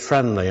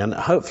user-friendly, and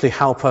hopefully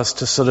help us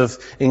to sort of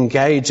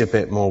engage a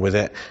bit more with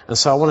it. And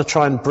so I want to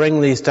try and bring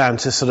these down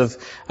to sort of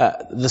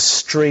the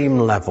stream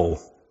level.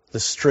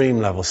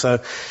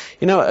 So,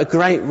 you know, a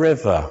great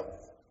river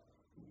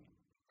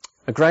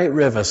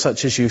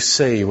such as you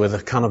see with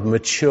a kind of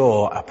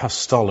mature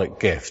apostolic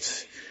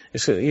gift.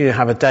 You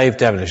have a Dave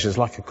Devenish, it's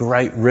like a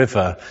great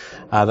river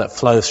that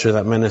flows through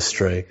that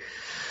ministry.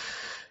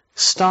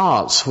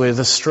 Starts with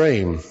a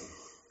stream.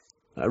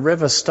 A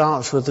river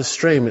starts with a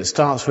stream. It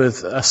starts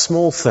with a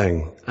small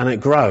thing, and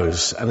it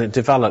grows and it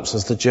develops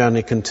as the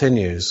journey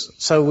continues.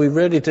 So we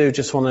really do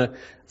just want to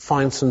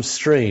find some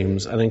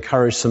streams and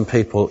encourage some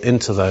people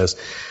into those.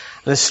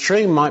 And a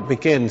stream might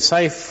begin,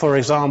 say for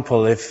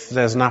example, if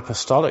there's an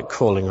apostolic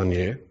calling on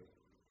you,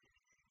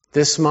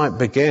 this might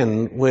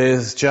begin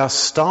with just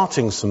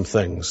starting some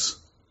things.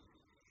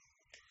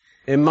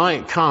 It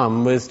might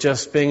come with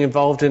just being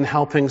involved in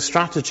helping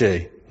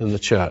strategy in the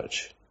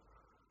church.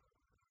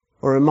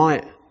 Or it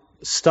might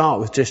start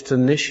with just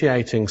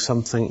initiating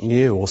something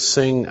new or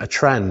seeing a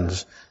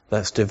trend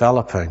that's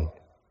developing.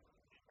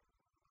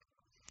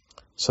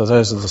 So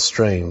those are the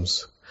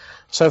streams.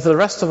 So for the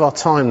rest of our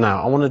time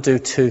now, I want to do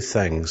two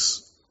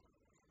things.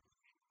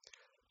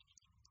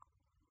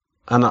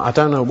 And I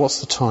don't know, what's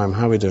the time?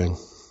 How are we doing?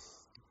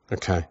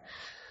 Okay.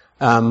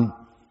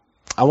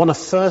 I want to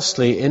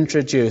firstly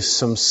introduce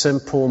some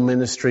simple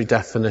ministry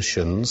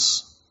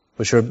definitions,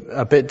 which are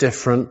a bit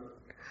different.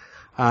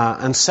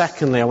 And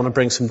secondly, I want to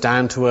bring some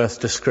down-to-earth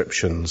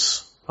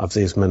descriptions of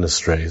these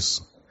ministries,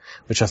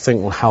 which I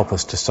think will help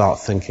us to start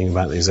thinking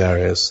about these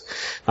areas.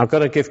 Now, I've got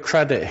to give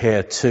credit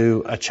here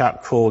to a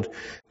chap called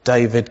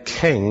David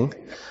King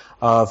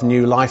of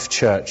New Life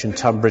Church in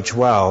Tunbridge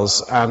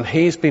Wells, and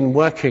he's been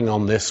working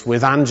on this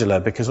with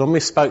Angela, because when we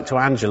spoke to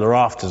Angela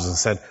afterwards and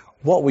said,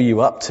 what were you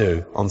up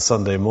to on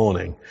Sunday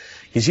morning?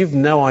 Because you've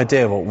no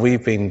idea what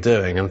we've been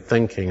doing and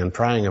thinking and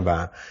praying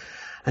about.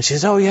 And she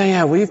says, oh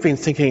yeah, we've been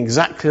thinking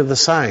exactly the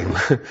same.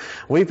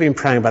 We've been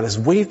praying about this.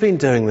 We've been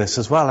doing this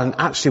as well, and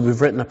actually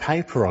we've written a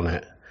paper on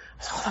it.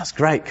 Oh, that's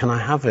great. Can I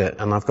have it?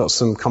 And I've got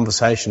some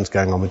conversations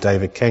going on with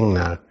David King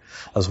now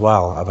as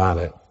well about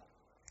it.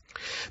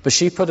 But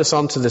she put us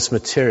onto this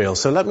material.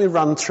 So let me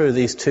run through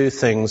these two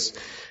things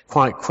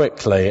quite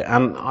quickly,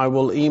 and I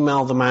will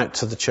email them out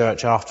to the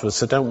church afterwards.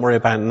 So don't worry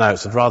about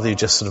notes. I'd rather you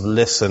just sort of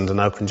listened and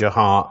opened your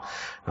heart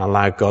and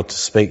allowed God to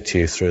speak to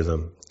you through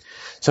them.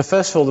 So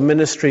first of all, the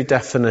ministry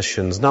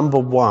definitions. Number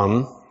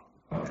 1,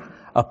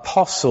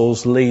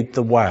 apostles lead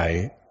the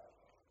way,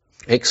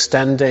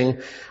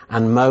 extending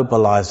and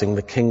mobilizing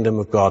the kingdom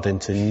of God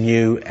into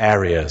new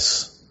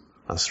areas.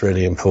 That's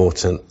really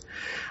important.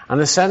 And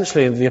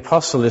essentially, the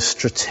apostle is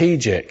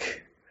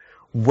strategic.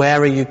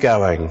 Where are you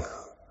going?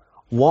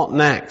 What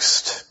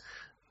next?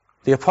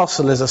 The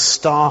apostle is a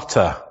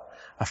starter,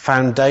 a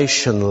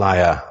foundation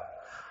layer.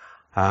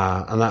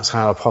 And that's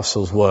how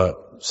apostles work.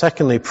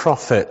 Secondly,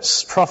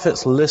 prophets.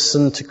 Prophets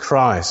listen to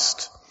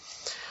Christ.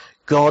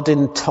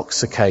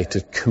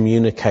 God-intoxicated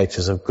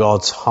communicators of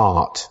God's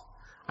heart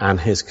and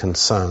his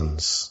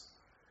concerns.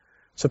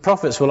 So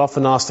prophets will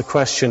often ask the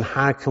question,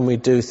 how can we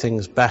do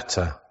things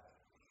better?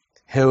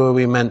 Who are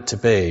we meant to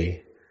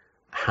be?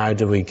 How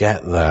do we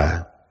get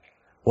there?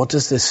 What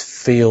does this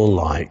feel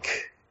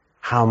like?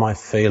 How am I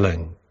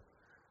feeling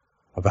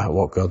about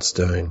what God's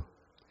doing?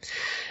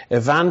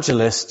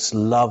 Evangelists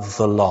love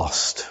the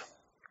lost,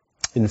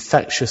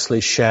 infectiously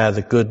share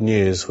the good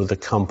news with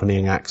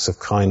accompanying acts of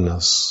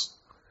kindness.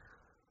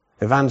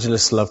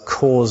 Evangelists love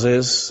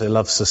causes, they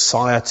love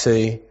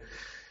society,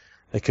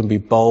 they can be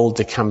bold,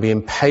 they can be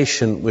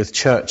impatient with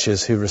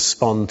churches who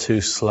respond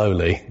too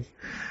slowly.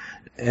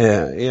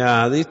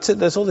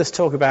 There's all this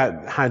talk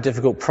about how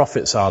difficult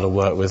prophets are to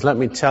work with. Let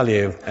me tell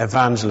you,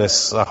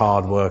 evangelists are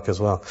hard work as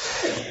well.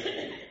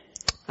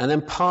 And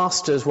then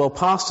pastors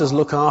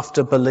look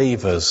after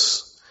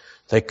believers.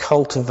 They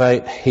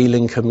cultivate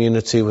healing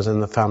community within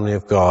the family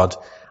of God,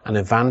 and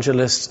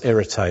evangelists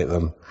irritate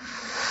them.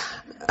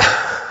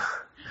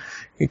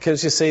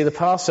 Because you see, the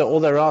pastor, all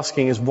they're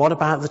asking is, what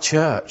about the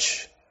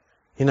church?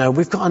 You know,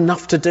 we've got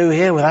enough to do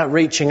here without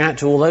reaching out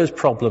to all those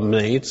problem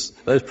needs,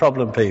 those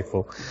problem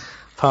people.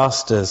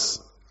 Pastors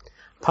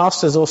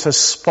also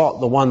spot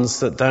the ones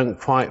that don't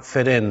quite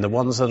fit in, the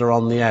ones that are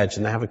on the edge,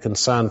 and they have a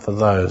concern for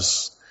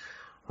those.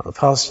 The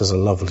pastors are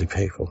lovely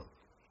people.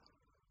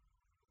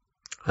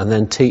 And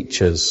then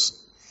teachers.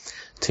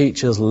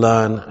 Teachers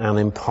learn and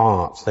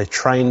impart. They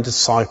train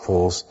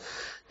disciples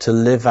to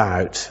live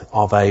out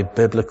of a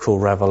biblical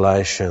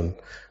revelation.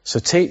 So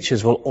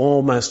teachers will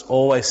almost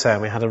always say,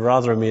 and we had a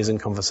rather amusing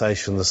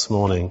conversation this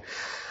morning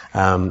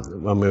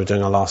when we were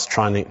doing our last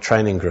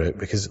training group,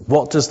 because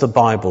what does the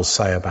Bible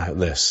say about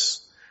this?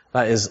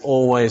 That is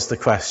always the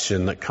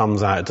question that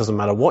comes out. It doesn't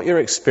matter what your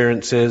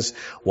experience is,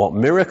 what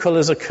miracle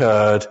has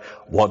occurred,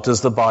 what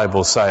does the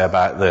Bible say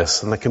about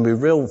this? And there can be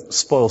real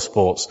spoil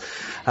sports.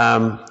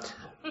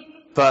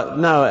 But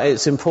no,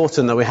 it's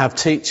important that we have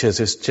teachers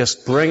who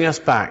just bring us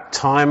back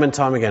time and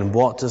time again.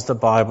 What does the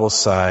Bible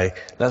say?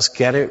 Let's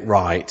get it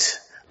right.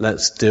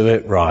 Let's do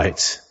it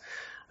right.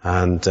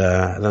 And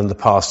then the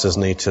pastors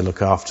need to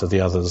look after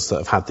the others that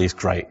have had these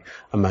great,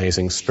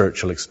 amazing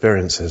spiritual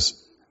experiences.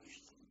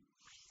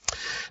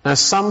 Now,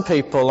 some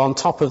people, on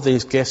top of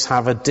these gifts,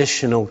 have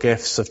additional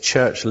gifts of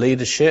church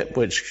leadership,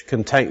 which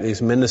can take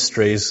these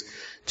ministries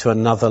to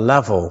another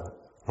level.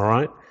 All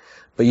right?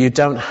 But you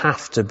don't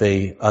have to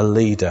be a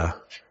leader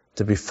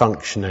to be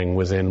functioning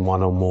within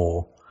one or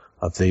more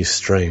of these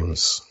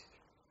streams.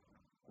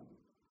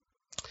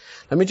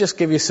 Let me just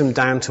give you some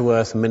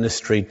down-to-earth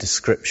ministry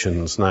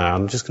descriptions now.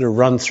 I'm just going to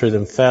run through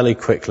them fairly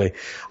quickly.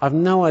 I have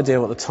no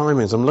idea what the time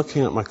is. I'm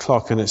looking at my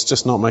clock and it's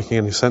just not making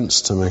any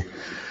sense to me.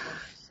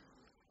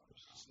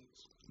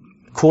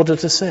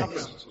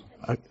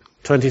 5:45.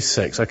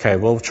 26. Okay,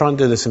 well, we'll try and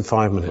do this in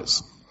 5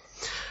 minutes.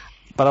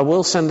 But I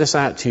will send this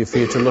out to you for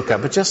you to look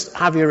at. But just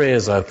have your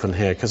ears open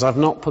here, because I've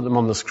not put them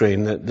on the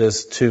screen.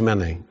 There's too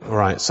many. All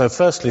right. So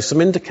firstly,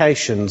 some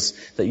indications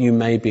that you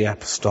may be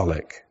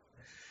apostolic.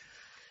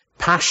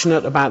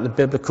 Passionate about the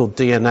biblical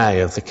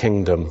DNA of the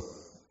kingdom.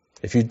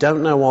 If you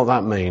don't know what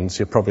that means,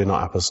 you're probably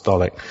not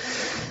apostolic.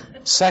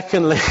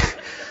 Secondly,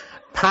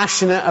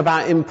 passionate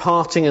about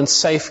imparting and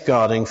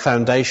safeguarding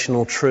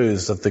foundational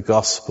truths of the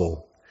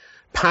gospel.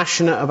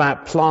 Passionate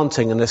about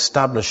planting and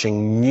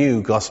establishing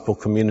new gospel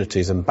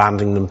communities and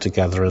banding them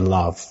together in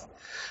love.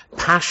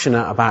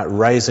 Passionate about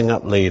raising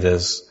up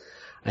leaders,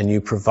 and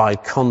you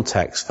provide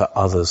context for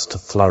others to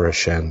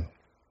flourish in.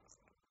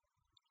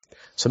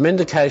 Some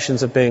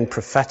indications of being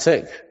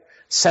prophetic,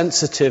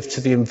 sensitive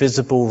to the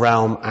invisible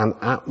realm and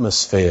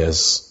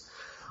atmospheres.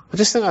 I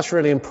just think that's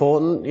really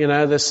important. You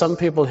know, there's some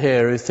people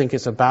here who think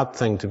it's a bad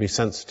thing to be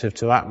sensitive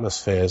to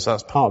atmospheres.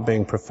 That's part of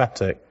being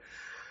prophetic.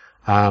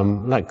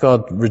 Let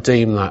God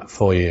redeem that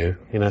for you.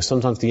 You know,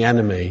 sometimes the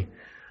enemy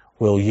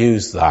will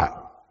use that.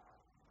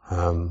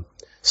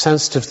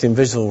 Sensitive to the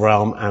invisible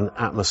realm and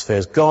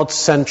atmospheres.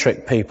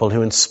 God-centric people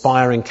who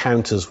inspire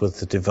encounters with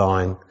the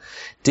divine.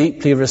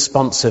 Deeply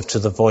responsive to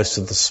the voice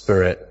of the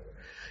Spirit.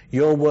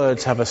 Your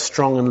words have a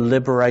strong and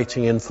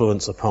liberating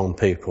influence upon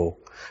people,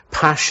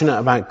 passionate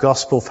about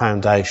gospel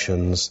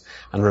foundations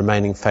and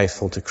remaining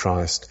faithful to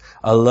Christ,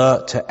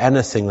 alert to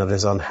anything that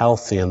is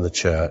unhealthy in the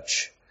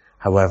church,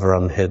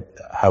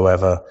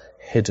 however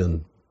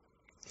hidden.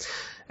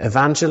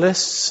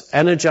 Evangelists,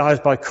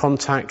 energized by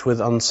contact with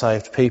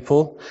unsaved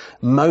people,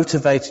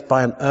 motivated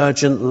by an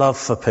urgent love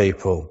for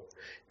people,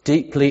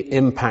 deeply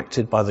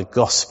impacted by the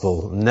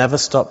gospel, never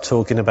stop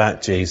talking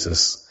about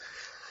Jesus,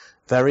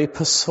 very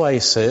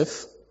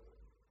persuasive,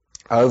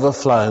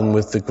 overflowing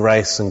with the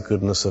grace and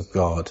goodness of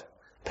God.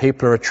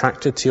 People are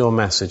attracted to your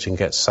message and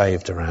get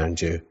saved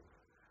around you.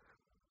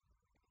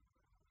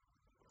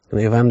 And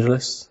the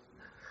evangelists?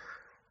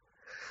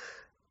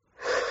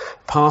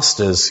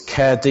 Pastors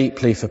care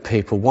deeply for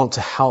people, want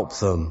to help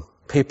them.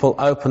 People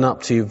open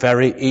up to you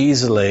very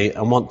easily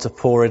and want to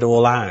pour it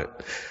all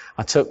out.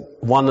 I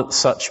took one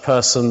such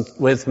person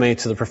with me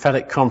to the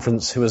prophetic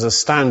conference who was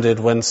astounded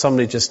when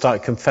somebody just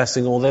started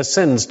confessing all their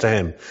sins to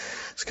him.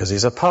 It's because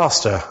he's a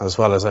pastor as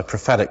well as a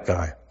prophetic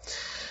guy.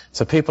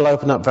 So people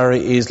open up very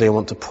easily and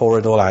want to pour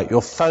it all out.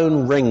 Your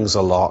phone rings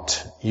a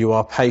lot. You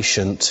are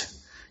patient.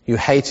 You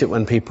hate it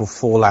when people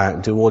fall out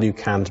and do all you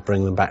can to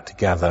bring them back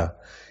together.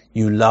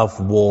 You love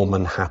warm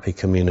and happy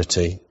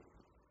community.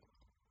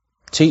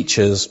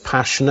 Teachers,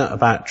 passionate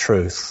about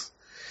truth.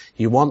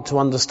 You want to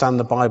understand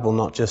the Bible,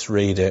 not just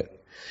read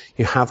it.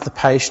 You have the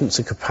patience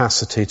and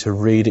capacity to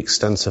read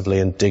extensively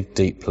and dig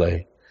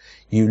deeply.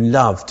 You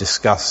love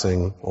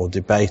discussing or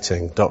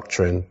debating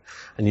doctrine,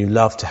 and you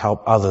love to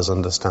help others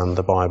understand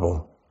the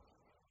Bible.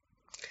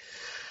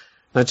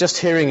 Now, just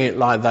hearing it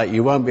like that,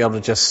 you won't be able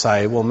to just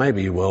say, well,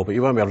 maybe you will, but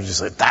you won't be able to just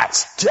say,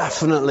 that's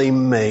definitely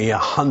me,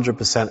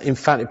 100%. In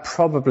fact, it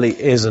probably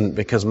isn't,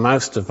 because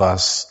most of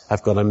us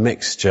have got a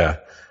mixture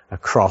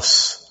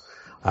across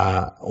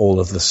all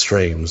of the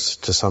streams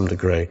to some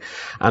degree.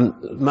 And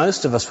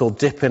most of us will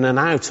dip in and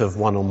out of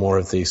one or more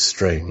of these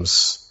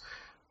streams.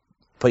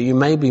 But you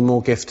may be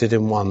more gifted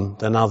in one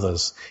than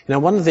others. You know,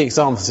 one of the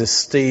examples is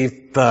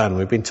Steve Byrne.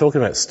 We've been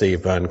talking about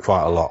Steve Byrne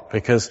quite a lot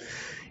because,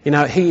 you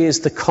know, he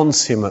is the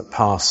consummate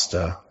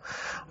pastor,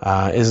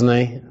 isn't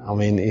he? I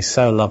mean, he's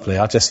so lovely.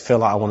 I just feel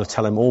like I want to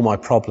tell him all my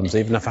problems,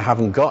 even if I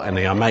haven't got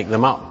any. I make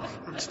them up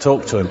to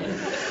talk to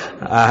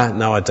him.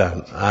 No, I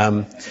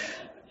don't.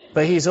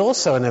 But he's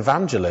also an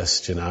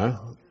evangelist, you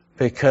know,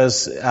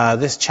 because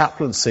this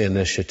chaplaincy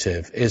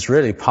initiative is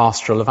really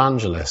pastoral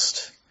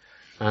evangelist.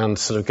 And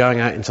sort of going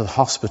out into the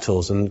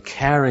hospitals and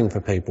caring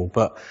for people,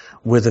 but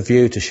with a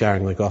view to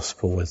sharing the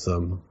gospel with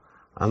them.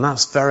 And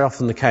that's very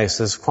often the case.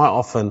 There's quite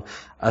often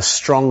a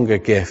stronger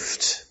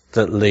gift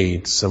that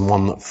leads and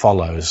one that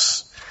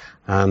follows.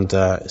 And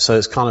so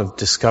it's kind of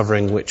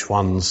discovering which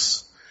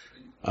ones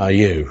are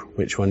you,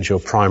 which one's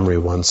your primary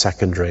one,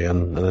 secondary,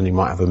 and then you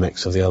might have a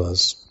mix of the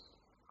others.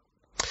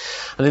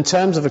 And in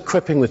terms of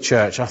equipping the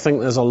church, I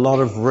think there's a lot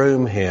of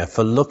room here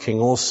for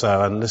looking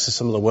also, and this is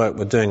some of the work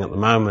we're doing at the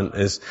moment,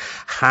 is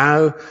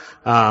how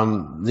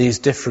these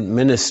different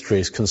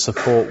ministries can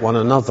support one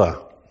another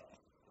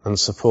and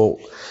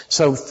support.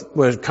 So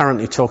we're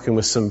currently talking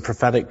with some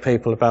prophetic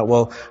people about,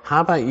 well, how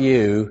about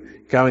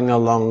you going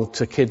along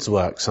to kids'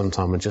 work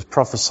sometime and just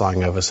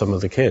prophesying over some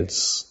of the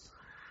kids?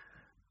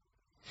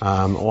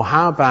 Or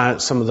how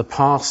about some of the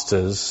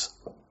pastors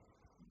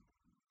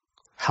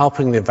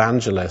helping the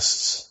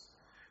evangelists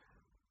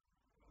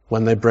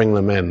when they bring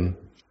them in?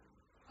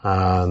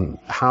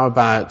 How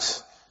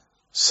about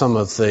some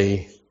of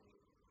the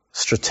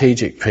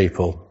strategic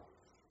people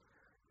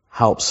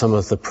help some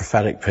of the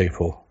prophetic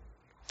people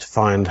to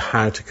find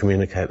how to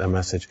communicate their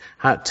message?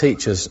 How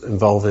teachers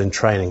involved in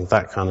training,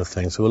 that kind of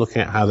thing. So we're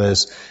looking at how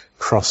there's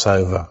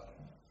crossover.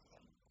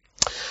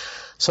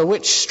 So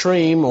which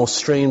stream or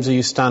streams are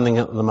you standing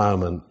at the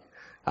moment?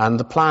 And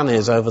the plan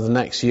is, over the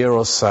next year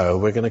or so,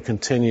 we're going to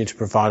continue to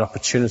provide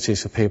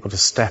opportunities for people to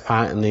step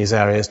out in these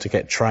areas to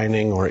get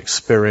training or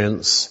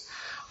experience.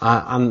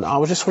 And I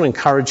would just want to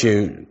encourage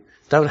you,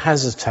 don't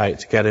hesitate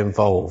to get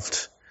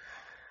involved.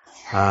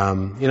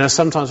 You know,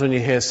 sometimes when you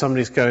hear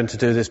somebody's going to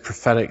do this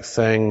prophetic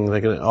thing, they're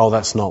going, oh,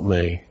 that's not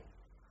me.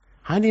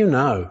 How do you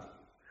know?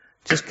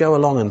 Just go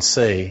along and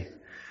see.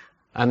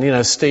 And, you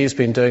know, Steve's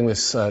been doing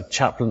this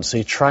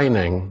chaplaincy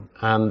training,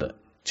 and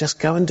just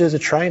go and do the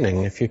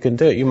training. If you can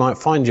do it, you might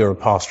find you're a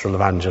pastoral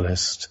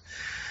evangelist.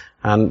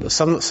 And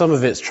some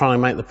of it's trying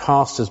to make the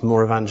pastors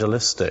more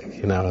evangelistic,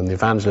 you know, and the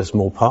evangelists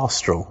more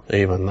pastoral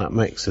even. That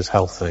mix is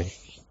healthy.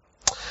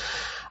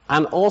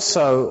 And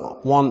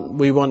also,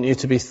 we want you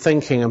to be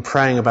thinking and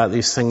praying about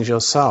these things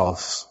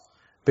yourselves,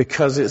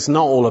 because it's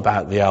not all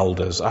about the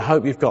elders. I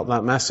hope you've got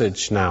that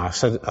message now. I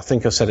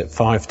think I've said it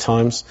 5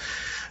 times.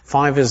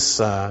 5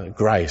 is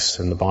grace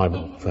in the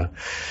Bible.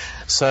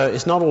 So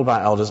it's not all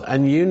about elders,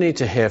 and you need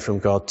to hear from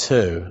God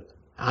too.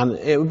 And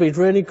it would be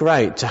really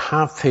great to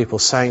have people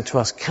saying to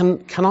us,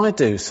 can I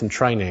do some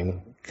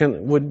training?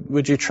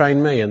 Would you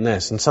train me in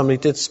this? And somebody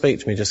did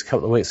speak to me just a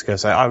couple of weeks ago,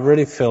 say, I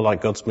really feel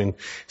like God's been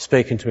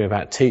speaking to me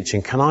about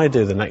teaching. Can I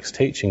do the next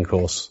teaching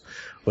course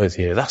with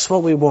you? That's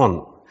what we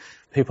want.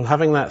 People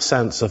having that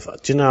sense of,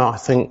 do you know, I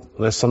think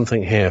there's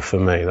something here for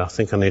me that I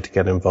think I need to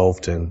get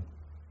involved in.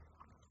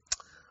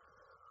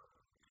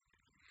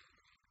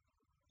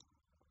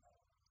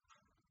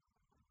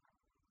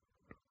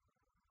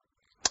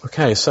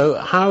 Okay, so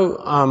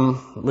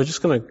we're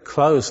just going to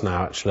close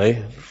now,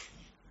 actually.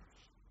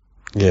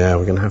 Yeah,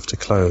 we're going to have to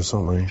close,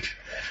 aren't we?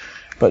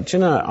 But, do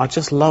you know, I'd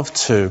just love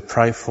to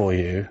pray for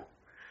you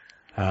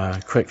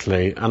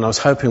quickly, and I was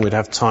hoping we'd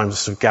have time to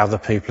sort of gather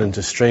people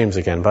into streams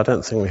again, but I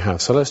don't think we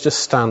have. So let's just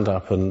stand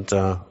up and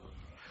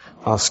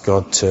ask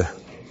God to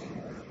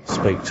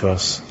speak to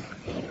us.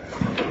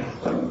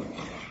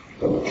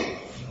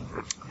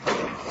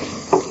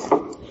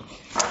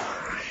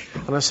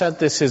 And I said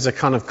this is a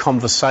kind of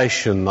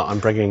conversation that I'm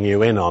bringing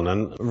you in on,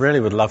 and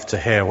really would love to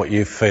hear what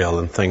you feel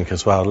and think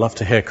as well. I'd love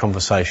to hear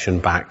conversation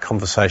back.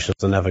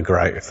 Conversations are never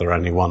great if they're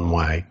only one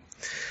way.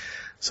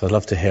 So I'd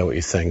love to hear what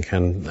you think,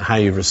 and how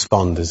you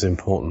respond is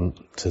important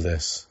to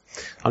this.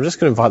 I'm just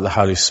going to invite the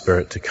Holy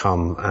Spirit to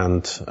come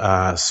and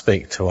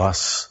speak to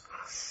us.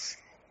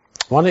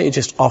 Why don't you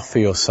just offer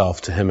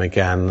yourself to Him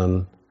again?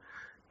 And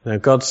you know,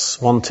 God's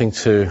wanting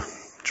to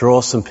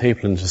draw some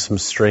people into some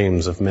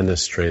streams of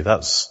ministry.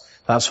 That's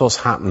what's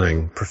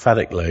happening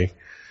prophetically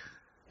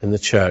in the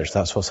church.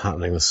 That's what's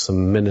happening. There's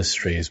some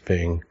ministries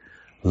being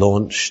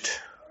launched,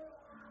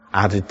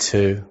 added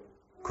to,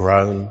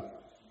 grown.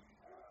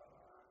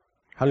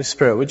 Holy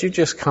Spirit, would you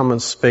just come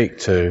and speak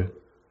to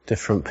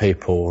different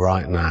people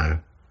right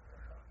now,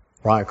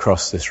 right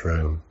across this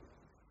room?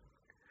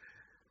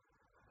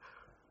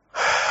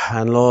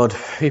 And Lord,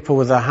 people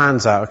with their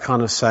hands out are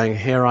kind of saying,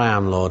 here I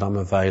am, Lord, I'm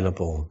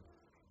available.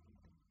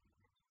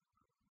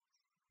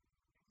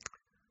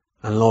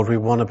 And Lord, we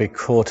want to be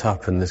caught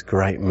up in this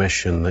great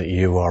mission that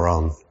you are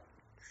on.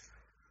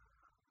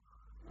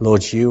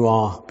 Lord, you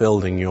are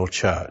building your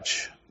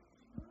church,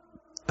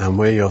 and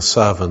we're your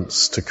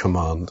servants to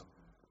command.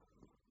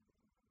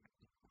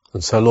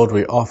 And so, Lord,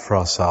 we offer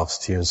ourselves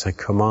to you and say,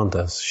 command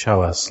us,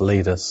 show us,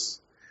 lead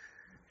us,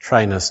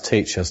 train us,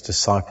 teach us,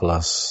 disciple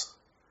us.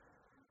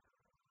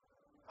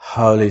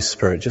 Holy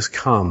Spirit, just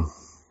come.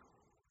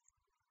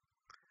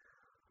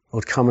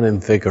 Lord, come and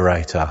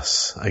invigorate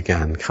us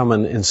again. Come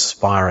and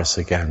inspire us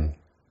again.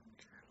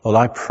 Lord,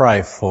 I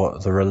pray for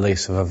the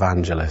release of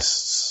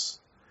evangelists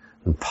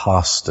and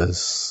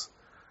pastors,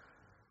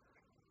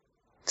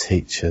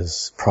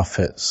 teachers,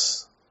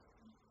 prophets,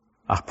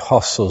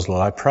 apostles,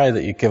 Lord. I pray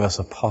that you give us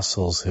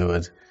apostles who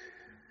would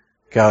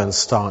go and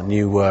start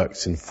new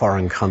works in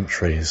foreign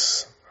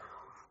countries,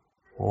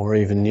 or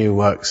even new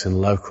works in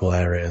local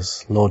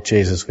areas. Lord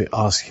Jesus, we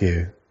ask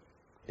you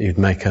that you'd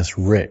make us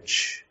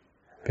rich,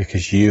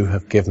 because you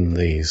have given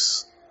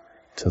these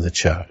to the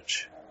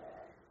church.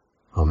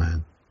 Amen.